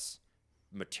 permits,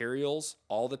 materials,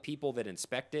 all the people that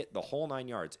inspect it, the whole 9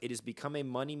 yards. It has become a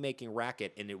money-making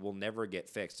racket, and it will never get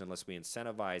fixed unless we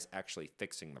incentivize actually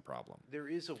fixing the problem. There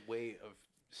is a way of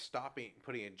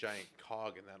putting a giant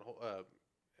cog in that whole,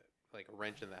 like a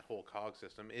wrench in that whole cog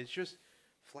system. It's just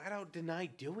flat out deny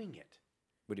doing it.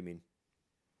 What do you mean?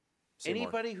 Say more.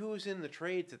 Anybody who's in the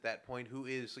trades at that point, who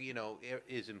is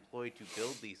is employed to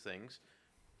build these things,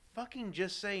 fucking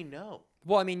just say no.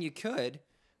 Well, I mean, you could,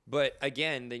 but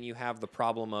again, then you have the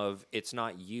problem of it's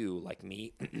not you, like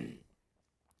me.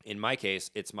 In my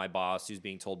case, it's my boss who's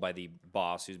being told by the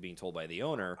boss who's being told by the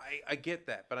owner. I get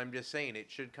that, but I'm just saying it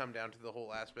should come down to the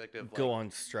whole aspect of Go on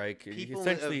strike. people.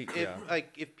 Essentially,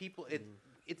 If people,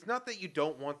 it's not that you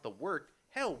don't want the work.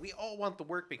 Hell, we all want the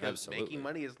work because Absolutely. making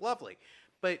money is lovely.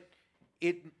 But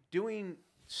doing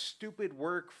stupid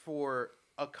work for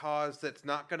a cause that's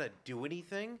not going to do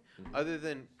anything other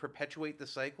than perpetuate the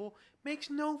cycle makes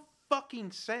no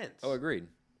fucking sense. Oh, agreed.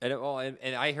 And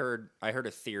I heard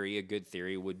a theory. A good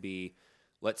theory would be,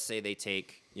 let's say they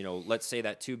take, let's say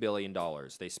that $2 billion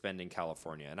they spend in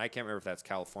California, and I can't remember if that's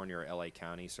California or LA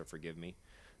County, so forgive me.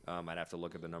 I'd have to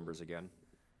look at the numbers again.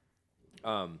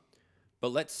 But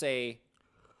let's say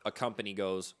a company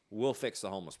goes, we'll fix the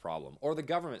homeless problem, or the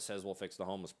government says we'll fix the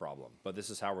homeless problem, but this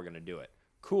is how we're going to do it.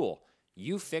 Cool.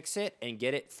 You fix it and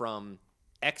get it from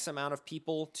X amount of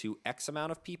people to X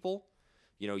amount of people.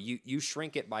 You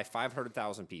shrink it by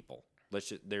 500,000 people.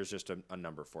 There's just a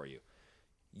number for you.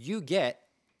 You get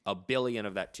 $1 billion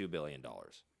of that $2 billion.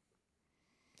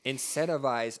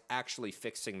 Incentivize actually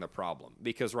fixing the problem,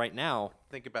 because right now,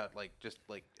 Think about just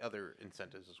other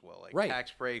incentives as well, like Right.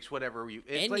 tax breaks, whatever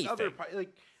it's like other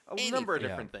Anything. number of Anything.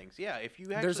 different things. Yeah, if you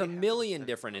actually there's a have million incentives-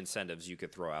 different incentives you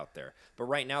could throw out there. But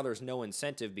right now, there's no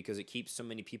incentive because it keeps so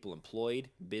many people employed,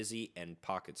 busy, and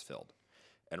pockets filled.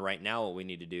 And right now, what we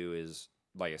need to do is,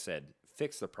 like I said,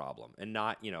 fix the problem, and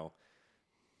not,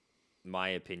 my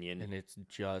opinion. And it's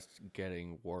just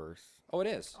getting worse. Oh, it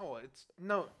is. Oh, it's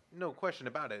no question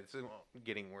about it. It's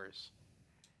getting worse.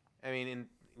 I mean, and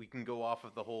we can go off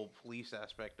of the whole police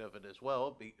aspect of it as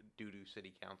well, due to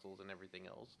city councils and everything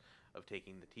else, of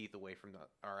taking the teeth away from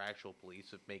our actual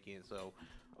police, of making it so,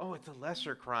 oh, it's a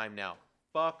lesser crime now.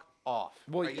 Fuck off.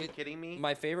 Well, Are you kidding me?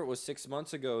 My favorite was 6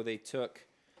 months ago. They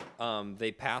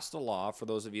passed a law, for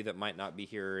those of you that might not be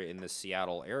here in the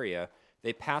Seattle area.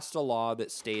 They passed a law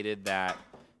that stated that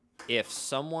if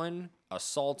someone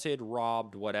assaulted,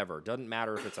 robbed, whatever, doesn't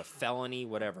matter if it's a felony,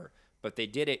 whatever, but they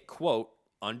did it, quote,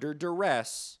 under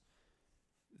duress,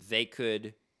 they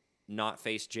could not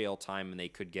face jail time and they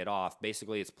could get off.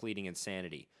 Basically, it's pleading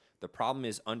insanity. The problem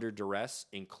is under duress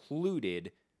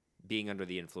included being under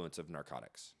the influence of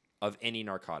narcotics, of any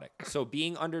narcotic. So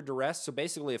being under duress, so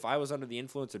basically if I was under the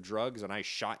influence of drugs and I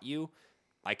shot you,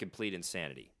 I could plead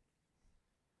insanity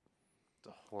It's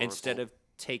a horrible- instead of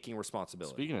taking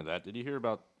responsibility. Speaking of that, did you hear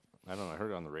about? I don't know. I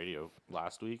heard it on the radio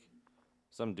last week.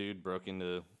 Some dude broke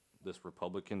into this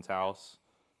Republican's house,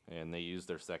 and they used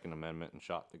their Second Amendment and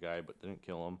shot the guy, but didn't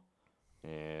kill him.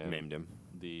 And Maimed him.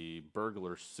 The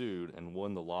burglar sued and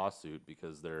won the lawsuit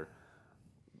because their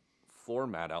floor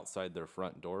mat outside their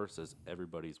front door says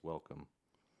 "Everybody's welcome."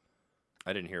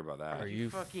 I didn't hear about that. Are you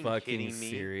fucking fucking kidding me?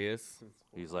 serious?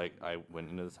 He's like, I went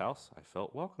into this house, I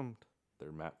felt welcomed.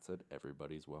 Their mat said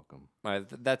 "Everybody's welcome."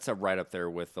 That's right up there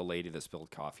with the lady that spilled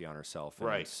coffee on herself and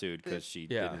Right. sued because she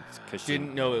Yeah.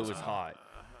 didn't Know it was hot.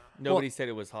 Nobody said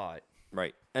it was hot.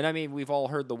 Right. And I mean, we've all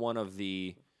heard the one of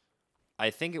I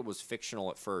think it was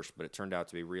fictional at first, but it turned out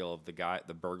to be real, of the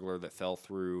burglar that fell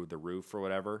through the roof or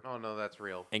whatever Oh no, that's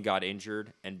real. and got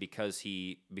injured. And because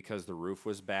the roof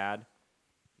was bad,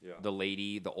 Yeah. the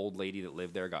old lady that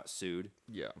lived there got sued.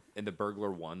 Yeah. And the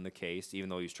burglar won the case, even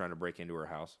though he was trying to break into her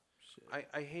house.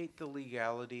 I hate the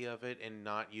legality of it and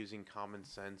not using common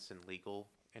sense and legal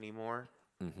anymore.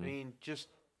 I mean, just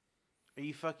are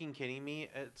you fucking kidding me?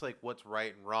 It's like what's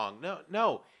right and wrong.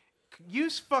 No.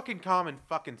 Use fucking common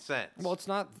fucking sense. Well, it's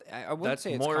not. I wouldn't That's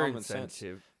say it's more common sense.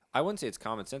 incentive. I wouldn't say it's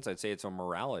common sense. I'd say it's a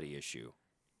morality issue.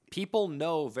 People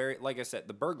know like I said,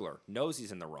 the burglar knows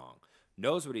he's in the wrong,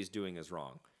 knows what he's doing is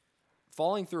wrong.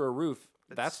 Falling through a roof,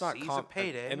 that's not seize a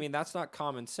payday. I mean, that's not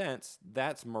common sense.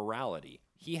 That's morality.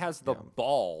 He has the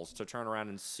balls to turn around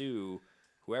and sue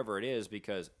whoever it is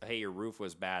because, hey, your roof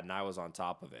was bad and I was on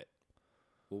top of it.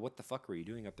 Well, what the fuck were you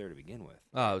doing up there to begin with?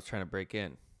 Oh, I was trying to break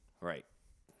in. Right.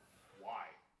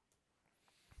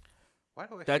 Why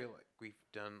do I That- feel like we've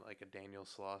done like a Daniel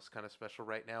Sloss kind of special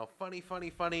right now? Funny.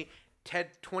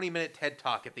 20-minute TED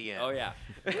talk at the end. Oh yeah.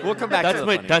 We'll come back to the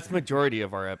funny. That's majority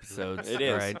of our episodes. It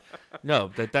is. Right? No,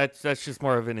 that's just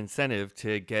more of an incentive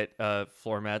to get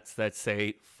floor mats that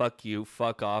say "fuck you,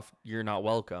 fuck off, you're not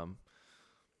welcome,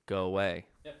 go away."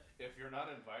 If you're not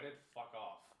invited, fuck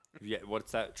off. Yeah,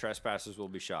 what's that? Trespassers will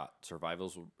be shot.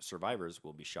 Survivors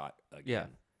will be shot again. Yeah,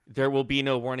 there will be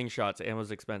no warning shots. Ammo's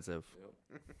expensive.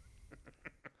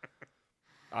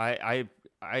 I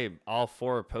am all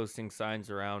for posting signs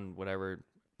around whatever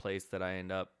place that I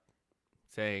end up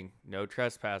saying no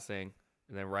trespassing,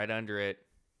 and then right under it,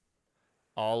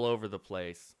 all over the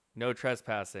place, no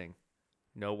trespassing,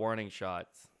 no warning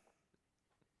shots.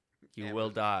 You will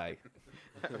die.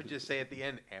 I would just say at the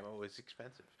end, ammo is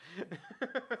expensive.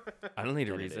 I don't need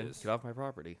a And it reason. is. Get off my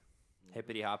property.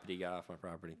 Hippity hoppity got off my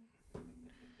property.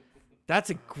 That's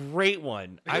a great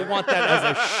one. I want that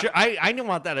as a I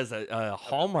want that as a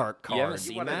Hallmark You haven't card.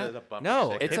 seen You wanted that? it as a bumper No,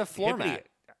 sticker. It's a Hip- floor hippity- mat.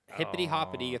 Hippity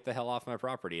hoppity, get the hell off my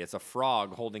property. It's a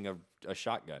frog holding a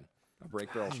shotgun, a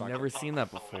break barrel I've shotgun. never seen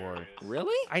that before.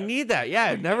 Really? I need that. Yeah,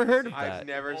 I've never heard of I've that.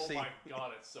 never Oh seen. my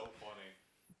god, it's so funny.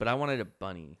 But I wanted a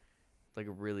bunny, like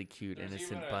a really cute, There's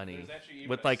innocent even bunny there's actually even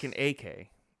with a like an AK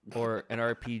or an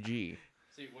RPG.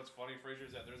 See, what's funny, Fraser,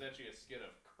 is that there's actually a skit of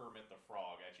Kermit the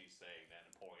Frog actually saying that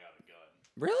and pulling out a gun.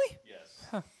 Really?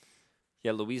 Yes.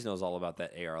 Yeah, Louise knows all about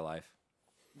that AR life.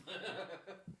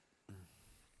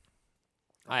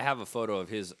 I have a photo of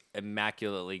his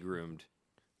immaculately groomed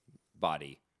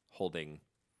body holding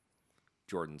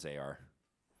Jordan's AR.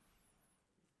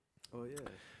 Oh yeah.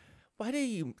 Why did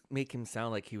you make him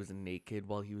sound like he was naked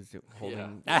while he was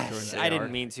holding I Jordan's didn't AR?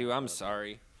 mean to. I'm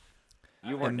sorry.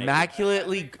 You weren't naked.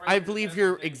 Immaculately, I believe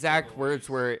your exact words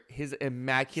were his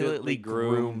immaculately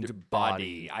groomed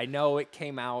body. I know it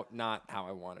came out not how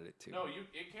I wanted it to. No, it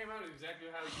came out exactly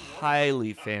how you wanted.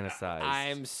 Highly fantasized.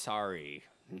 I'm sorry.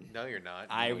 No, you're not.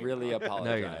 I really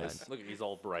apologize. Look, he's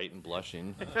all bright and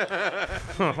blushing.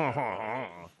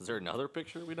 Is there another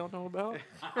picture we don't know about?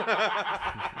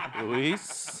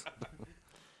 Luis?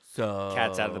 So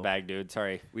Cat's out of the bag, dude.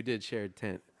 Sorry. We did share a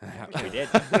tent. We did.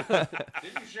 Did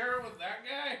you share it with that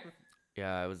guy?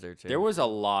 Yeah, I was there too. There was a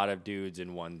lot of dudes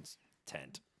in one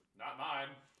tent. Not mine.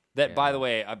 That, by the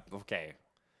way, okay.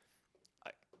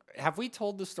 Have we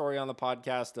told the story on the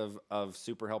podcast of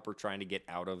Super Helper trying to get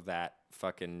out of that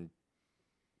fucking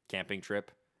camping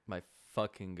trip? My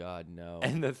fucking god, no.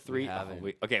 And the three. haven't.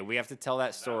 We have to tell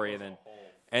that story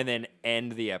and then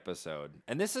end the episode.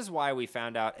 And this is why we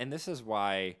found out. And this is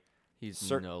why. He's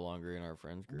cer- no longer in our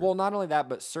friends group. Well, not only that,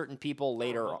 but certain people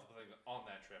later. On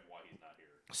that trip, why he's not here.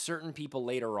 Certain people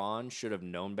later on should have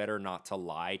known better not to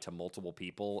lie to multiple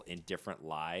people in different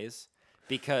lies,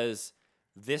 because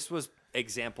this was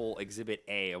exhibit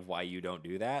A of why you don't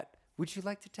do that. Would you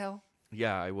like to tell?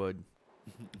 Yeah, I would.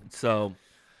 So,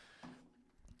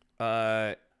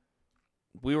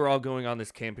 we were all going on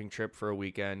this camping trip for a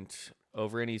weekend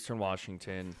over in Eastern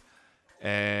Washington,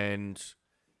 and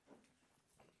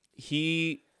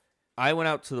I went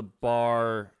out to the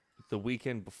bar the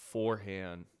weekend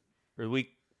beforehand, or the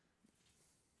week.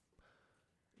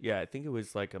 Yeah, I think it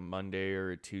was like a Monday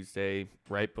or a Tuesday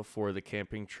right before the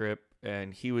camping trip,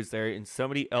 and he was there, and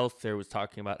somebody else there was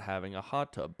talking about having a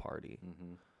hot tub party.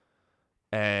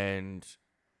 And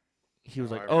he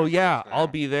was like, I "Oh yeah, remember I'll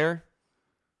that. be there.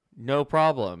 No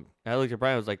problem." And I looked at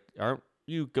Brian. I was like, "Aren't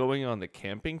you going on the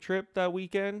camping trip that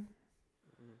weekend?"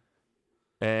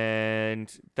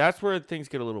 And that's where things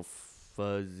get a little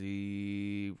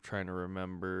fuzzy. Trying to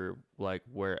remember like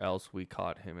where else we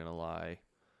caught him in a lie.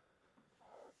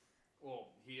 Well,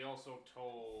 he also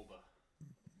told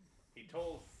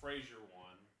Fraser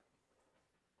one,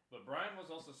 but Brian was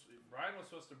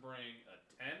supposed to bring a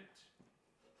tent.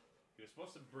 He was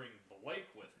supposed to bring Blake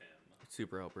with him.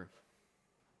 Super helper.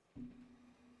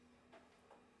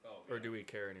 Oh, Or do we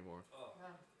care anymore?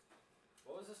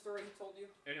 What was the story he told you?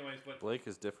 anyways, but Blake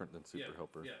is different than Super yeah,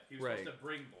 Helper. Yeah, he was Right. supposed to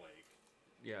bring Blake.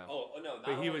 Yeah. Oh no, not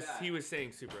But he only was that.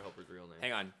 saying Super Helper's real name.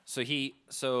 Hang on.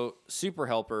 So Super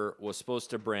Helper was supposed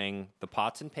to bring the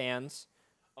pots and pans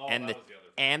Oh, and that the was the other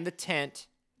thing. and the tent,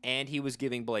 and he was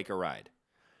giving Blake a ride.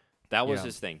 That was Yeah.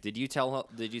 his thing. Did you tell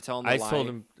him? Did you tell him? The I lie? told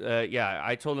him.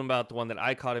 I told him about the one that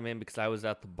I caught him in because I was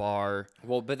at the bar.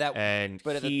 Well, but that And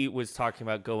but at the- he was talking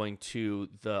about going to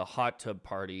the hot tub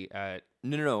party at.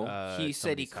 no. He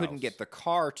said he somebody's couldn't house. get the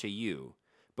car to you,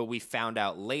 but we found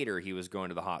out later he was going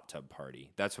to the hot tub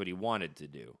party. That's what he wanted to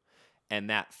do. And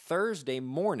that Thursday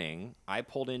morning, I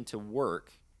pulled into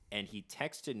work, and he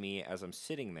texted me as I'm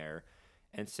sitting there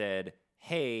and said,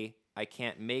 "Hey, I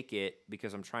can't make it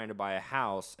because I'm trying to buy a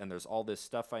house, and there's all this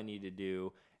stuff I need to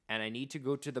do, and I need to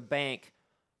go to the bank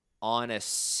on a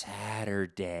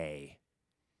Saturday."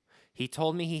 He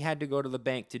told me he had to go to the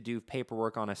bank to do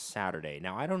paperwork on a Saturday.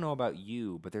 Now, I don't know about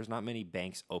you, but there's not many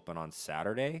banks open on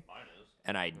Saturday. Mine is.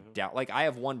 And I doubt, like, I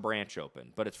have one branch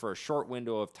open, but it's for a short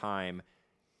window of time.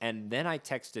 And then I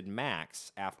texted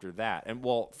Max after that. And,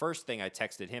 well, first thing I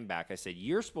texted him back, I said,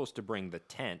 "You're supposed to bring the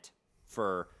tent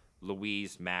for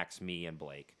Louise, Max, me, and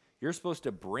Blake. You're supposed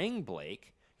to bring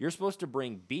Blake. You're supposed to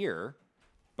bring beer."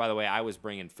 By the way, I was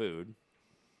bringing food.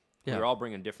 Yeah. We were all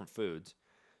bringing different foods.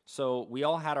 So we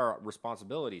all had our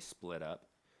responsibilities split up.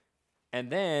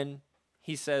 And then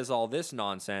he says all this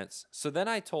nonsense. So then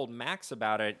I told Max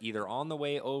about it either on the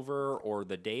way over or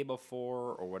the day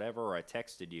before or whatever, or I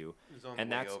texted you. It was on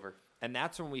And the way that's over. and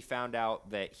that's when we found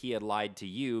out that he had lied to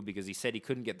you because he said he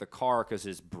couldn't get the car because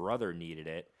his brother needed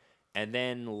it. And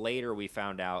then later we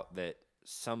found out that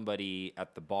somebody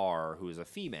at the bar who is a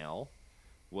female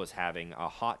was having a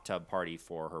hot tub party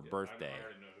for her birthday. I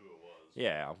already know who it was.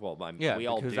 Yeah, well, Yeah, we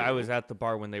all because do. I was at the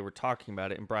bar when they were talking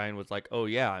about it, and Brian was like, "Oh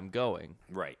yeah, I'm going."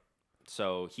 Right.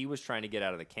 So he was trying to get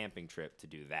out of the camping trip to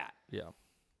do that. Yeah.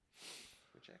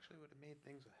 Which actually would have made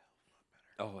things a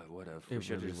hell of a lot better. Oh, it would have. It We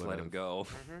should have really just let him would've. go.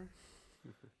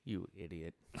 You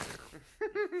idiot.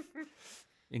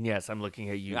 And yes, I'm looking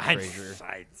at you, I, Fraser.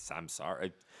 I'm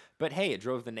sorry. But hey, it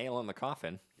drove the nail in the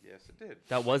coffin. Yes, it did.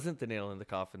 That wasn't the nail in the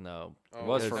coffin, though. Oh,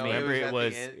 was Because for me. remember, at it the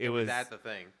was end- it was at the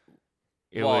thing.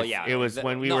 it Well, was yeah, it was that-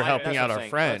 when we no, were I- helping that's out what I'm our saying.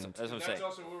 friend. That's what I'm That's saying.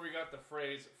 also where we got the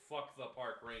phrase "fuck the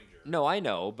park ranger." No, I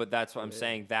know, but that's what I'm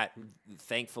saying. That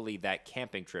thankfully, that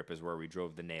camping trip is where we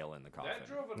drove the nail in the coffin. That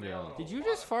drove a nail. Yeah. in a Did you lot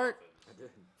just of fart? coffins.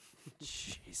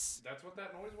 Jeez. That's what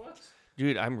that noise was.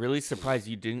 Dude, I'm really surprised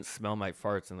you didn't smell my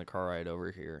farts in the car ride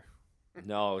over here.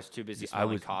 No, I was too busy I smelling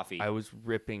was coffee. I was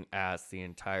ripping ass the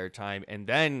entire time, and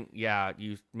then yeah,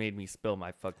 you made me spill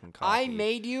my fucking coffee. I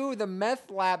made you the meth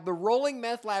lab. The rolling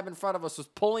meth lab in front of us was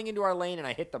pulling into our lane, and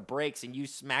I hit the brakes, and you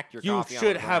smacked your You coffee on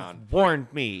should the have ground.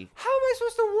 warned me. How am I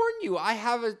supposed to warn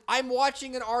you? I'm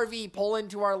watching an RV pull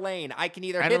into our lane. I can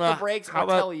either I hit don't know. the brakes or How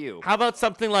about- tell you. How about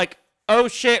something like, "Oh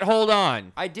shit, hold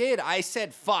on." I did. I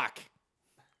said fuck.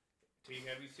 T,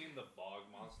 have you seen the bog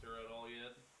monster at all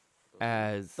yet?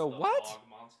 As The The what? Bog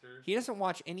monster. He doesn't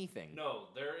watch anything. No,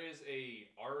 there is a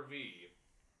RV.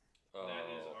 That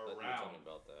is you were around. telling me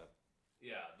about that.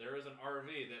 Yeah, there is an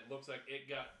RV that looks like it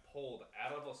got pulled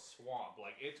out of a swamp.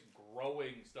 Like it's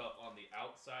growing stuff on the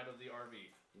outside of the RV.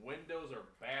 Windows are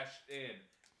bashed in.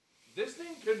 This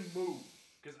thing can move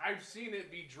because I've seen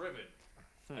it be driven.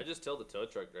 I just tell the tow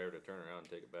truck driver to turn around and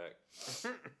take it back.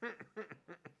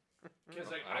 Because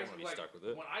like I don't wanna be like, stuck with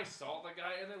it. when I saw the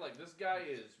guy in there, like this guy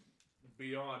is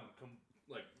beyond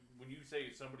like when you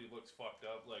say somebody looks fucked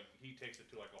up, like he takes it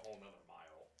to like a whole nother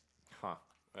mile.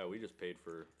 Huh. We just paid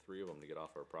for 3 of them to get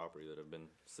off our property that have been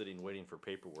sitting waiting for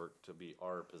paperwork to be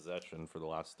our possession for the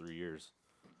last 3 years.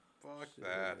 Fuck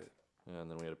that.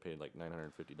 And then we had to pay like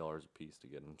 $950 a piece to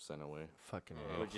get them sent away. fucking What'd